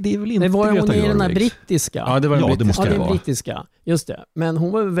 va? Nej, det är väl inte det var Greta hon i Gerwigs. Den här brittiska. Ja, det var det måste det vara. Brittiska. Just det. Men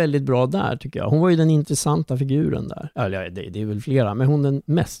hon var väldigt bra där, tycker jag. Hon var ju den intressanta figuren där. Eller det är väl flera, men hon är den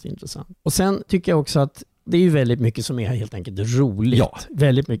mest intressant. Och sen tycker jag också att det är ju väldigt mycket som är helt enkelt roligt. Ja.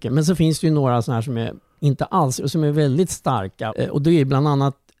 Väldigt mycket. Men så finns det ju några sådana här som är inte alls, och som är väldigt starka. Och det är bland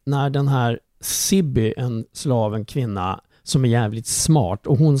annat när den här Sibby, en kvinna som är jävligt smart,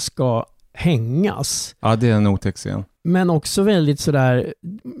 och hon ska hängas. Ja, det är en otäck scen. Men också väldigt sådär,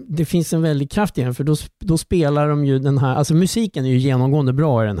 det finns en väldig kraft i den, för då spelar de ju den här, alltså musiken är ju genomgående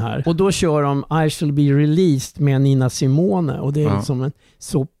bra i den här. Och då kör de I Shall Be Released med Nina Simone, och det är liksom en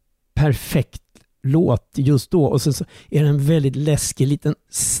så perfekt låt just då, och så är det en väldigt läskig liten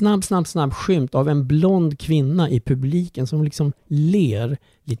snabb skymt av en blond kvinna i publiken som liksom ler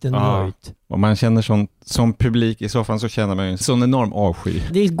lite nöjt. Och man känner som publik i soffan, så känner man ju en sån enorm avsky.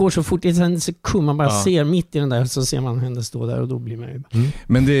 Det går så fort, det är en sekund, man bara ser mitt i den där, så ser man henne stå där, och då blir man ju...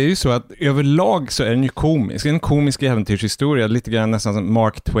 Men det är ju så att överlag så är den ju komisk. En komisk äventyrshistoria, lite grann nästan som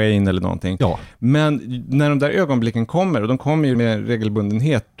Mark Twain eller någonting. Ja. Men när de där ögonblicken kommer, och de kommer ju med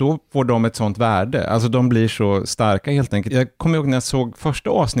regelbundenhet, då får de ett sånt värde. Alltså de blir så starka helt enkelt. Jag kommer ihåg när jag såg första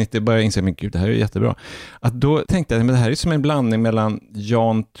avsnittet, började jag inse, men gud, det här är jättebra. Att då tänkte jag, men det här är som en blandning mellan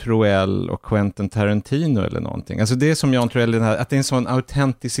Jan Troell och Quentin Tarantino eller någonting. Alltså det är som Jan Troell, att det är en sån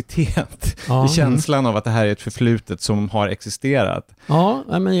autenticitet i känslan av att det här är ett förflutet som har existerat. Ja,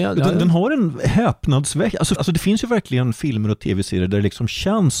 men den har en häpnadsväck. Alltså det finns ju verkligen filmer och tv-serier där det liksom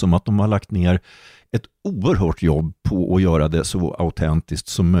känns som att de har lagt ner ett oerhört jobb på att göra det så autentiskt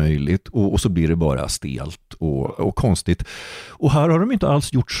som möjligt, och så blir det bara stelt och konstigt. Och här har de inte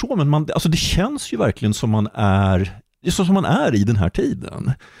alls gjort så, men det känns ju verkligen som man är... Det är så som man är i den här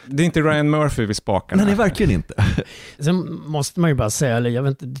tiden. Det är inte Ryan Murphy vid spakarna. Nej, verkligen inte. Sen måste man ju bara säga, eller jag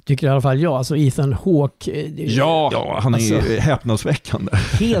vet inte, tycker i alla fall jag, alltså Ethan Hawke. Ja, han är ju häpnadsväckande.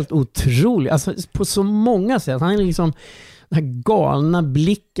 Helt otrolig. Alltså på så många sätt. Han är liksom den här galna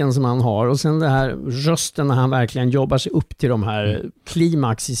blicken som han har, och sen det här rösten när han verkligen jobbar sig upp till de här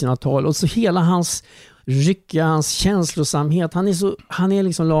klimax i sina tal, och så hela hans ryckiga, hans känslosamhet. Han är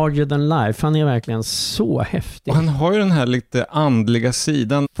liksom larger than life. Han är verkligen så häftig. Och han har ju den här lite andliga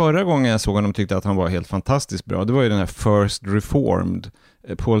sidan. Förra gången jag såg honom tyckte jag att han var helt fantastiskt bra. Det var ju den här First Reformed,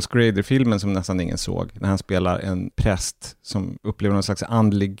 Paul Schrader-filmen som nästan ingen såg, när han spelar en präst som upplever någon slags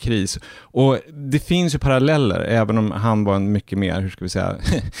andlig kris. Och det finns ju paralleller, även om han var en mycket mer, hur ska vi säga,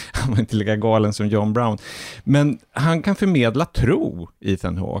 han var inte lika galen som John Brown. Men han kan förmedla tro,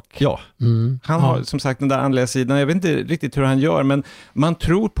 Ethan Hawke. Ja. Han har som sagt den där andliga sidan. Jag vet inte riktigt hur han gör, men man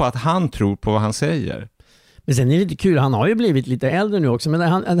tror på att han tror på vad han säger. Men sen är det lite kul, han har ju blivit lite äldre nu också, men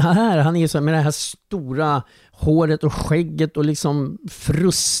han är så med det här stora håret och skägget och liksom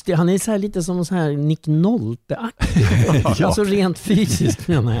frustig. Han är så här lite som så här Nick Nolte-aktig. Alltså rent fysiskt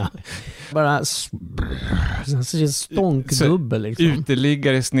menar jag. Bara stånkdubbel liksom.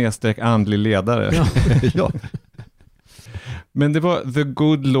 Uteliggare / andlig ledare. Ja. Ja. Men det var The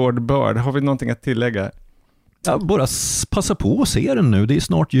Good Lord Bird. Har vi någonting att tillägga? Ja, bara passa på att se den nu. Det är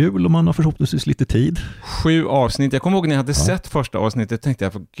snart jul och man har förhoppningsvis lite tid. 7 avsnitt. Jag kommer ihåg när jag hade sett första avsnittet, tänkte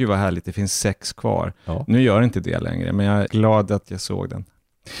jag, gud vad härligt, det finns 6 kvar. Ja. Nu gör inte det längre, men jag är glad att jag såg den.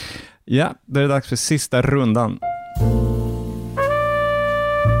 Ja, då är det dags för sista rundan.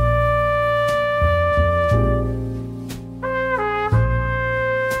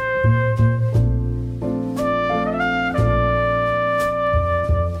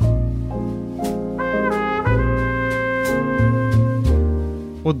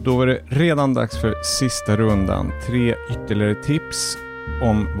 Och då var det redan dags för sista rundan. 3 ytterligare tips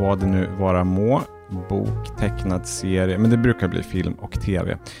om vad det nu vara må. Bok, tecknad serie, men det brukar bli film och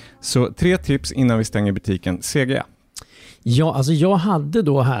tv. Så 3 tips innan vi stänger butiken. CG. Ja, alltså jag hade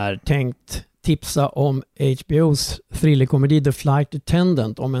då här tänkt tipsa om HBOs thrillerkomedi The Flight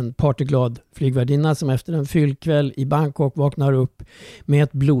Attendant om en partyglad flygvärdinna som efter en fyllkväll i Bangkok vaknar upp med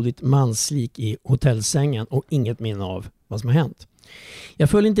ett blodigt manslik i hotellsängen och inget minne av vad som har hänt. Jag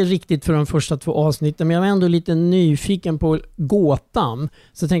föll inte riktigt för de första 2 avsnitten, men jag var ändå lite nyfiken på gåtan.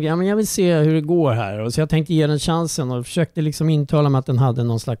 Så tänkte jag, men jag vill se hur det går här. Och så jag tänkte ge den chansen och försökte liksom intala mig att den hade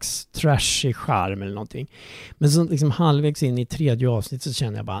någon slags trashig charm eller någonting. Men så liksom halvvägs in i 3:e avsnitt så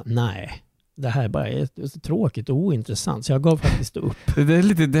kände jag bara, nej. Det här bara är så tråkigt och ointressant. Så jag gav faktiskt upp. Det är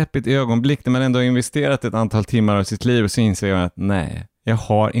lite deppigt ögonblick när man ändå har investerat ett antal timmar av sitt liv och så inser jag att nej. Jag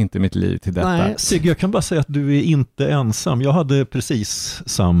har inte mitt liv till detta. Nej, Sigge, jag kan bara säga att du är inte ensam. Jag hade precis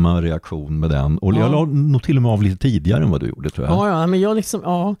samma reaktion med den. Och jag la nog till och med av lite tidigare än vad du gjorde, tror jag. Ja, men jag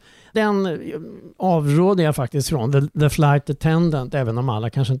liksom, den avråder jag faktiskt från. The Flight Attendant, även om alla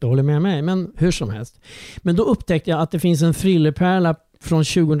kanske inte håller med mig. Men hur som helst. Men då upptäckte jag att det finns en thrillerpärla från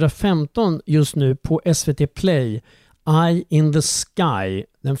 2015 just nu på SVT Play. Eye in the Sky.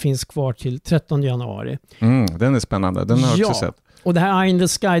 Den finns kvar till 13 januari. Den är spännande. Den har jag också sett. Och det här Eye in the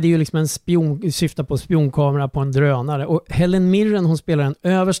Sky, det är ju liksom en syftar på spionkamera på en drönare. Och Helen Mirren, hon spelar en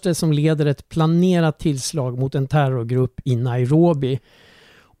överste som leder ett planerat tillslag mot en terrorgrupp i Nairobi.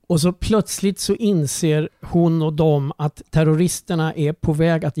 Och så plötsligt så inser hon och de att terroristerna är på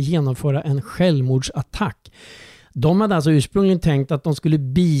väg att genomföra en självmordsattack. De hade alltså ursprungligen tänkt att de skulle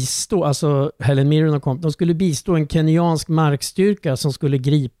bistå, alltså Helen Mirren och de skulle bistå en kenyansk markstyrka som skulle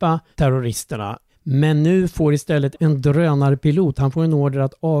gripa terroristerna. Men nu får istället en drönarpilot, han får en order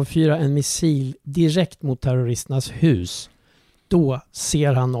att avfyra en missil direkt mot terroristernas hus. Då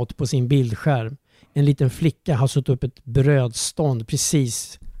ser han något på sin bildskärm. En liten flicka har satt upp ett brödstånd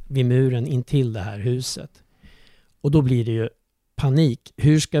precis vid muren intill det här huset. Och då blir det ju panik.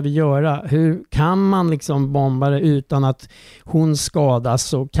 Hur ska vi göra? Hur kan man liksom bomba det utan att hon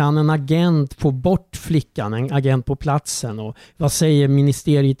skadas? Och kan en agent få bort flickan, en agent på platsen? Och vad säger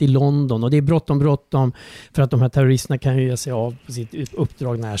ministeriet i London? Och det är bråttom för att de här terroristerna kan ju ge sig av på sitt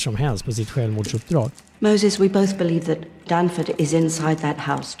uppdrag när som helst, på sitt självmordsuppdrag. Moses, we both believe that Danford is inside that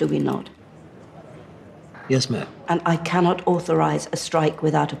house, do we not? Yes, ma'am. And I cannot authorize a strike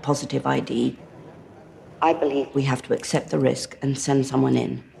without a positive ID. I believe we have to accept the risk and send someone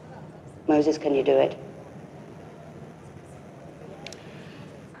in. Moses, can you do it?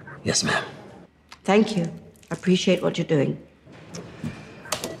 Yes, ma'am. Thank you. I appreciate what you're doing.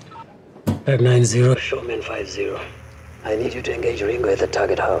 Bird 90, Showman 50. I need you to engage Ringo at the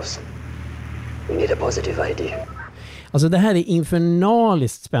target house. We need a positive ID. Alltså det här är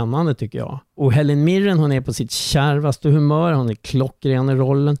infernaliskt spännande tycker jag. Och Helen Mirren, hon är på sitt kärvaste humör, hon är klockren i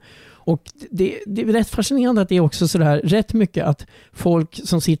rollen. Och det är rätt fascinerande att det är också så här rätt mycket att folk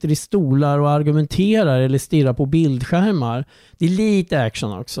som sitter i stolar och argumenterar eller stirrar på bildskärmar. Det är lite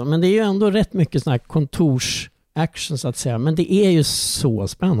action också, men det är ju ändå rätt mycket sån här kontorsaction så att säga. Men det är ju så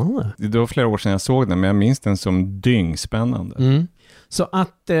spännande. Det var flera år sedan jag såg den, men jag minns den som dyngspännande. Så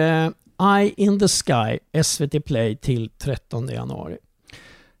att Eye in the Sky, SVT Play till 13 januari.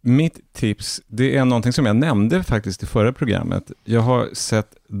 Mitt tips, det är någonting som jag nämnde faktiskt i förra programmet. Jag har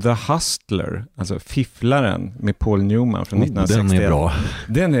sett The Hustler, alltså Fifflaren med Paul Newman från 1960. Den är bra.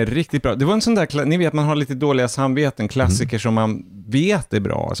 Den är riktigt bra. Det var en sån där, ni vet man har lite dåliga samveten, klassiker som man vet är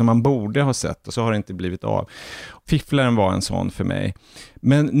bra, som man borde ha sett och så har det inte blivit av. Fifflaren var en sån för mig.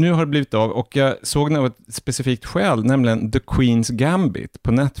 Men nu har det blivit av och jag såg något specifikt skäl, nämligen The Queen's Gambit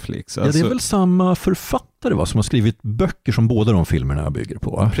på Netflix. Alltså, det är väl samma författare som har skrivit böcker som båda de filmerna bygger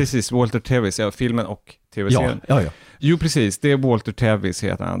på? Precis, Walter Tevis, filmen och tv-serien. Ja. Jo, precis. Det är Walter Tevis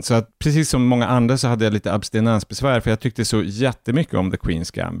heter han. Så att precis som många andra så hade jag lite abstinensbesvär för jag tyckte så jättemycket om The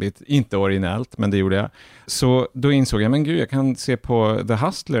Queen's Gambit. Inte originellt, men det gjorde jag. Så då insåg jag, men gud, jag kan se på The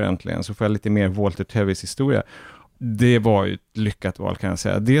Hustler äntligen så får jag lite mer Walter Tevis historia. Det var ju ett lyckat val kan jag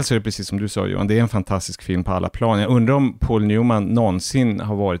säga. Dels är det precis som du sa Johan, det är en fantastisk film på alla plan. Jag undrar om Paul Newman någonsin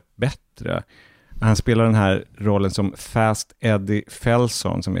har varit bättre. Han spelar den här rollen som Fast Eddie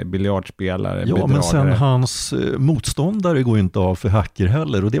Felson som är biljardspelare. Ja, bedragare. Men sen hans motståndare går inte av för hacker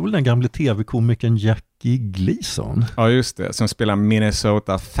heller. Och det är väl den gamla tv-komikern Jackie Gleason. Ja, just det. Som spelar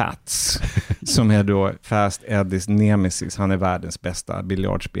Minnesota Fats. Som är då Fast Eddies nemesis. Han är världens bästa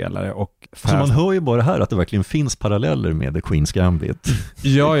biljardspelare. Så man hör ju bara här att det verkligen finns paralleller med The Queen's Gambit.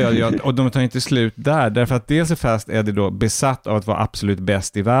 Ja. Och de tar inte slut där. Därför att dels är Fast Eddie då besatt av att vara absolut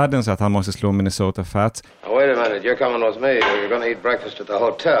bäst i världen. Så att han måste slå Minnesota Fats. Now, wait a minute. You're coming with me. You're going to eat breakfast at the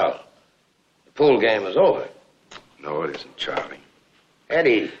hotel. The pool game is over. No, it isn't, Charlie.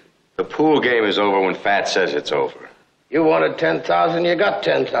 Eddie. The pool game is over when Fat says it's over. You wanted 10,000, you got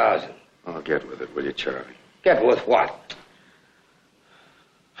 10,000. Oh, get with it, will you, Charlie? Get with what?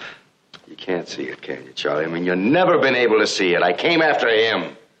 You can't see it, can you, Charlie? I mean, you've never been able to see it. I came after him.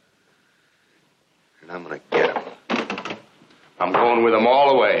 And I'm gonna get him. I'm going with him all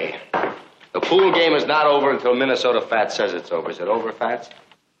the way. The pool game is not over until Minnesota Fats says it's over. Is it over, Fats?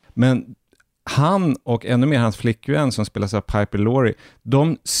 Men han och ännu mer hans flickvän som spelas av Piper Laurie,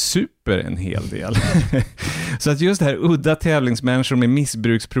 de super en hel del. Så att just det här udda tävlingsmänniskor med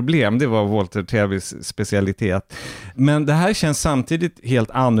missbruksproblem, det var Walter Tevis specialitet. Men det här känns samtidigt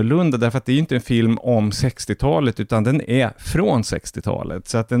helt annorlunda därför att det är inte en film om 60-talet utan den är från 60-talet.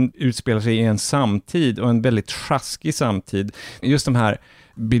 Så att den utspelar sig i en samtid och en väldigt sjaskig samtid. Just de här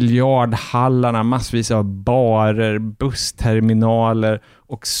biljardhallarna, massvis av barer, bussterminaler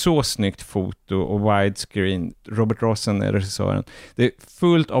och så snyggt foto och widescreen. Robert Rossen är regissören. Det är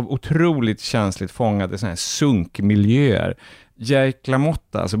fullt av otroligt känsligt fångade såna här sunkmiljöer. Jake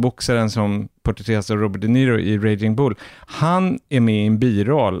LaMotta, alltså boxaren som porträtteras av Robert De Niro i Raging Bull, han är med i en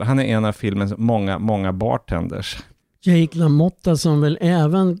biroll. Han är en av filmens många bartenders. Jake LaMotta som väl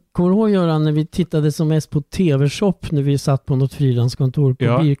även, kommer du ihåg Göran, när vi tittade som mest på TV-shop när vi satt på något frilanskontor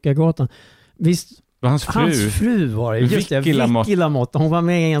på Birkagatan. Visst, hans fru var det. Just det, Vicky LaMotta. Hon var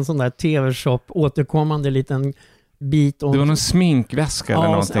med i en sån där TV-shop, återkommande liten bit. Det var någon sminkväska eller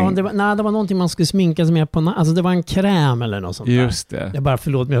någonting. Ja, det var någonting man skulle sminka sig med på. Alltså det var en kräm eller något sånt där. Just det.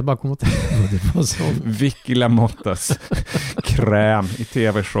 Förlåt mig, jag bara kom att tänka på det. Var så. Vicky LaMottas kräm i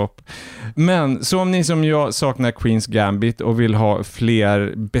TV-shop. Men så om ni som jag saknar Queens Gambit och vill ha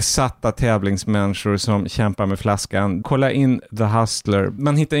fler besatta tävlingsmänniskor som kämpar med flaskan, kolla in The Hustler.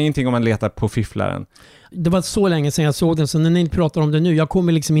 Man hittar ingenting om man letar på fifflaren. Det var så länge sedan jag såg den, så när ni pratar om det nu, jag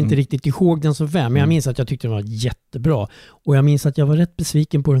kommer liksom inte riktigt ihåg den så väl, men jag minns att jag tyckte den var jättebra. Och jag minns att jag var rätt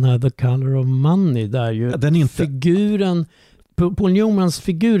besviken på den här The Color of Money, där ju figuren, Paul Newmans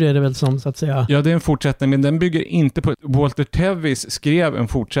figur är det väl som så att säga. Ja, det är en fortsättning, men den bygger inte på... Walter Tevis skrev en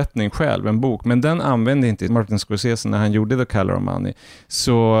fortsättning själv, en bok, men den använde inte Martin Scorsese när han gjorde The Color of Money.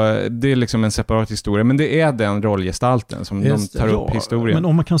 Så det är liksom en separat historia, men det är den rollgestalten som de tar upp historien. Men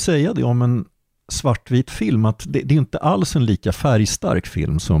om man kan säga det om en svartvit film, att det är inte alls en lika färgstark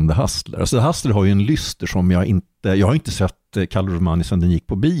film som The Hustler. Alltså The Hustler har ju en lyster som jag har inte sett Color of Money sedan den gick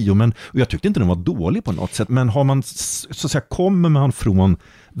på bio, och jag tyckte inte den var dålig på något sätt, men har man så att säga, kommer man från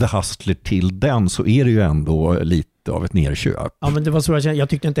The Hustler till den, så är det ju ändå lite av ett nerköp. Ja, men det var så jag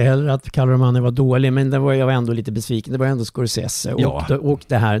tyckte inte heller att Color of Money var dålig, men jag var ändå lite besviken. Det var ändå Scorsese och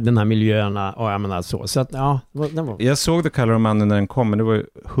den här miljöerna och jag menar så att ja, den var. Jag såg The Color of Money när den kom, men det var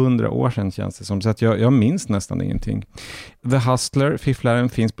 100 år sedan känns det som, så att jag minns nästan ingenting. The Hustler, fifflaren,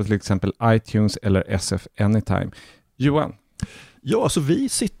 finns på till exempel iTunes eller SF Anytime. Johan? Ja, alltså vi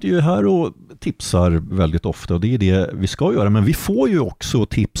sitter ju här och tipsar väldigt ofta, och det är det vi ska göra, men vi får ju också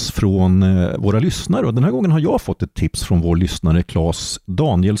tips från våra lyssnare, och den här gången har jag fått ett tips från vår lyssnare Claes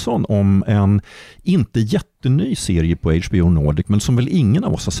Danielsson om en inte jätteny serie på HBO Nordic, men som väl ingen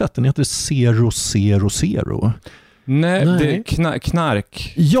av oss har sett. Den heter 000. Nej. Det är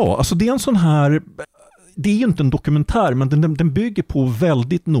knark. Ja, alltså det är en sån här... Det är ju inte en dokumentär, men den bygger på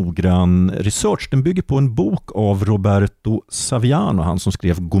väldigt noggrann research. Den bygger på en bok av Roberto Saviano, han som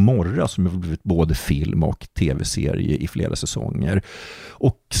skrev Gomorra, som har blivit både film och tv-serie i flera säsonger.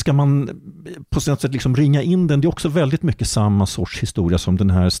 Och ska man på något sätt liksom ringa in den, det är också väldigt mycket samma sorts historia som den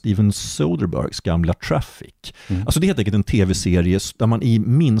här Steven Soderberghs gamla Traffic. Alltså det är helt enkelt en tv-serie där man i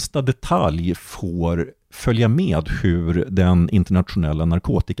minsta detalj får följa med hur den internationella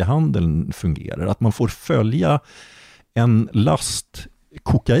narkotikahandeln fungerar. Att man får följa en last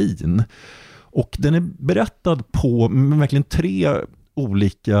kokain. Och den är berättad på verkligen 3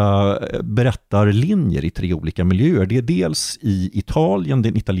 olika berättarlinjer i 3 olika miljöer. Det är dels i Italien,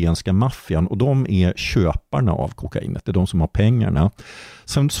 den italienska maffian, och de är köparna av kokainet. Det är de som har pengarna.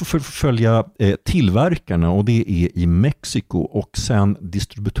 Sen så får följa tillverkarna, och det är i Mexiko, och sen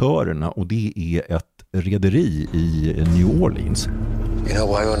distributörerna, och det är ett rederi i New Orleans. You know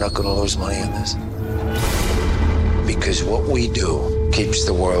why we're not going to lose money in this? Because what we do keeps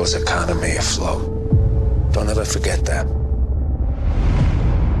the world's economy afloat. Don't ever forget that.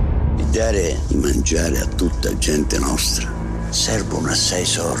 Dare di mangiare a tutta gente nostra. Servono assai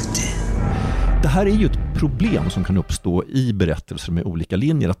sordi. Det här är ju ett problem som kan uppstå i berättelser med olika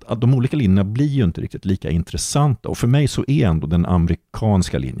linjer. Att de olika linjerna blir ju inte riktigt lika intressanta. Och för mig så är ändå den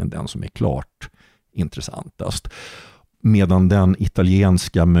amerikanska linjen den som är klart intressantast. Medan den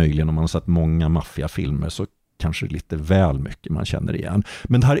italienska, möjligen om man har sett många maffiafilmer, så kanske lite väl mycket man känner igen.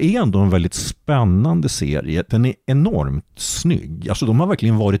 Men det här är ändå en väldigt spännande serie. Den är enormt snygg. Alltså de har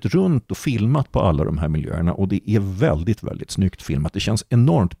verkligen varit runt och filmat på alla de här miljöerna, och det är väldigt, väldigt snyggt filmat. Det känns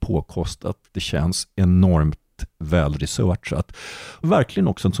enormt påkostat. Det känns enormt väldigt välresearchat. Verkligen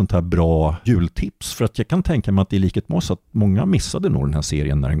också ett sånt här bra jultips, för att jag kan tänka mig att i likhet med oss att många missade nog den här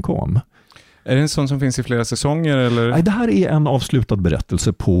serien när den kom. Är det en sån som finns i flera säsonger? Eller? Nej, det här är en avslutad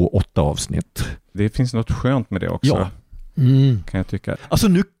berättelse på 8 avsnitt. Det finns något skönt med det också. Ja. Kan jag tycka. Alltså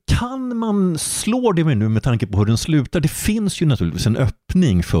nu kan man slå det med tanke på hur den slutar. Det finns ju naturligtvis en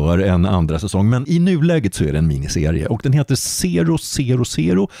öppning för en andra säsong, men i nuläget så är det en miniserie och den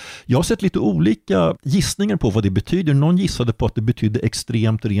heter 000. Jag har sett lite olika gissningar på vad det betyder. Någon gissade på att det betydde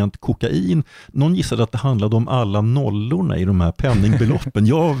extremt rent kokain. Någon gissade att det handlade om alla nollorna i de här penningbeloppen.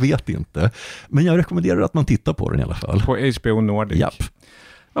 Jag vet inte. Men jag rekommenderar att man tittar på den i alla fall. På HBO Nordic. Japp.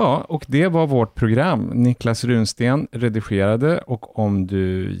 Ja, och det var vårt program. Niklas Runsten redigerade, och om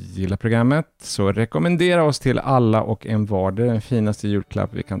du gillar programmet så rekommendera oss till alla och en var. Det är den finaste julklapp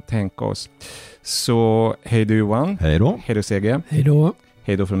vi kan tänka oss. Så hej då Johan. Hej då. Hej då CG. Hej då.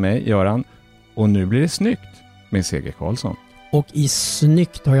 Hej då från mig, Göran. Och nu blir det snyggt med CG Karlsson. Och i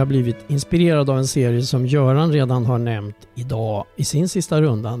snyggt har jag blivit inspirerad av en serie som Göran redan har nämnt idag i sin sista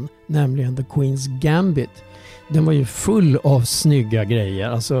rundan, nämligen The Queen's Gambit. Den var ju full av snygga grejer.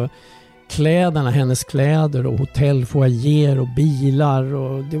 Alltså kläderna, hennes kläder och hotellfoajer och bilar,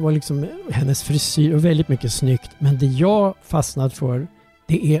 och det var liksom hennes frisyr och väldigt mycket snyggt. Men det jag fastnat för,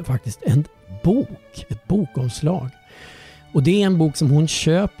 det är faktiskt en bok, ett bokomslag. Och det är en bok som hon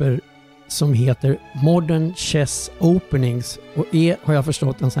köper som heter Modern Chess Openings och är, har jag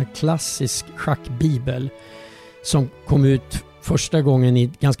förstått, en sån här klassisk schackbibel som kom ut första gången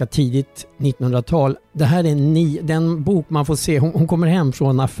i ganska tidigt 1900-tal. Det här är den bok man får se. Hon kommer hem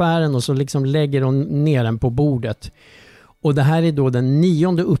från affären och så liksom lägger hon ner den på bordet. Och det här är då den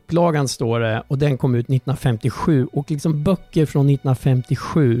 9:e upplagan, står det, och den kom ut 1957. Och liksom böcker från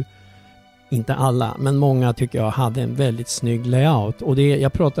 1957, inte alla, men många tycker jag hade en väldigt snygg layout. Och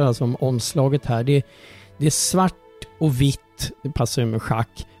jag pratar alltså om omslaget här. Det är svart och vitt, det passar ju med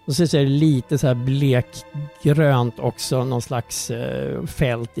schack. Och så är det lite så här blekgrönt också, någon slags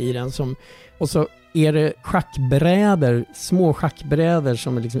fält i den. Och så är det schackbrädor, små schackbrädor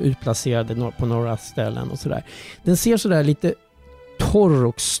som är liksom utplacerade på några ställen och sådär. Den ser sådär lite torr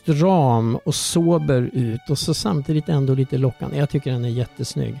och stram och sober ut och så samtidigt ändå lite lockande. Jag tycker den är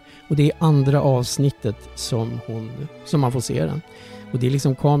jättesnygg. Och det är andra avsnittet som man får se den. Och det är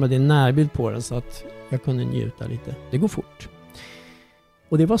liksom kamera, det är närbild på den så att jag kunde njuta lite. Det går fort.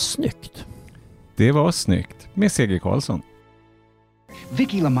 Och det var snyggt. Det var snyggt med C.G. Karlsson.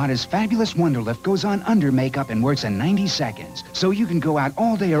 Vicky LaMotta's fabulous Wonderlift goes on under makeup and works in 90 seconds. So you can go out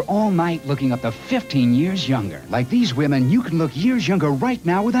all day or all night looking up to 15 years younger. Like these women, you can look years younger right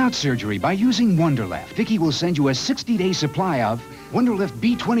now without surgery by using Wonderlift. Vicky will send you a 60-day supply of Wonderlift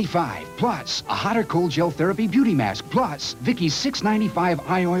B25, plus a hot or cold gel therapy beauty mask, plus Vicky's $6.95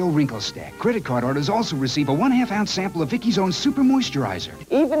 eye oil wrinkle stick. Credit card orders also receive a 1/2 ounce sample of Vicky's own super moisturizer.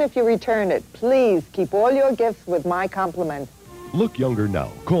 Even if you return it, please keep all your gifts with my compliments. Look younger now.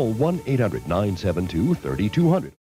 Call 1-800-972-3200.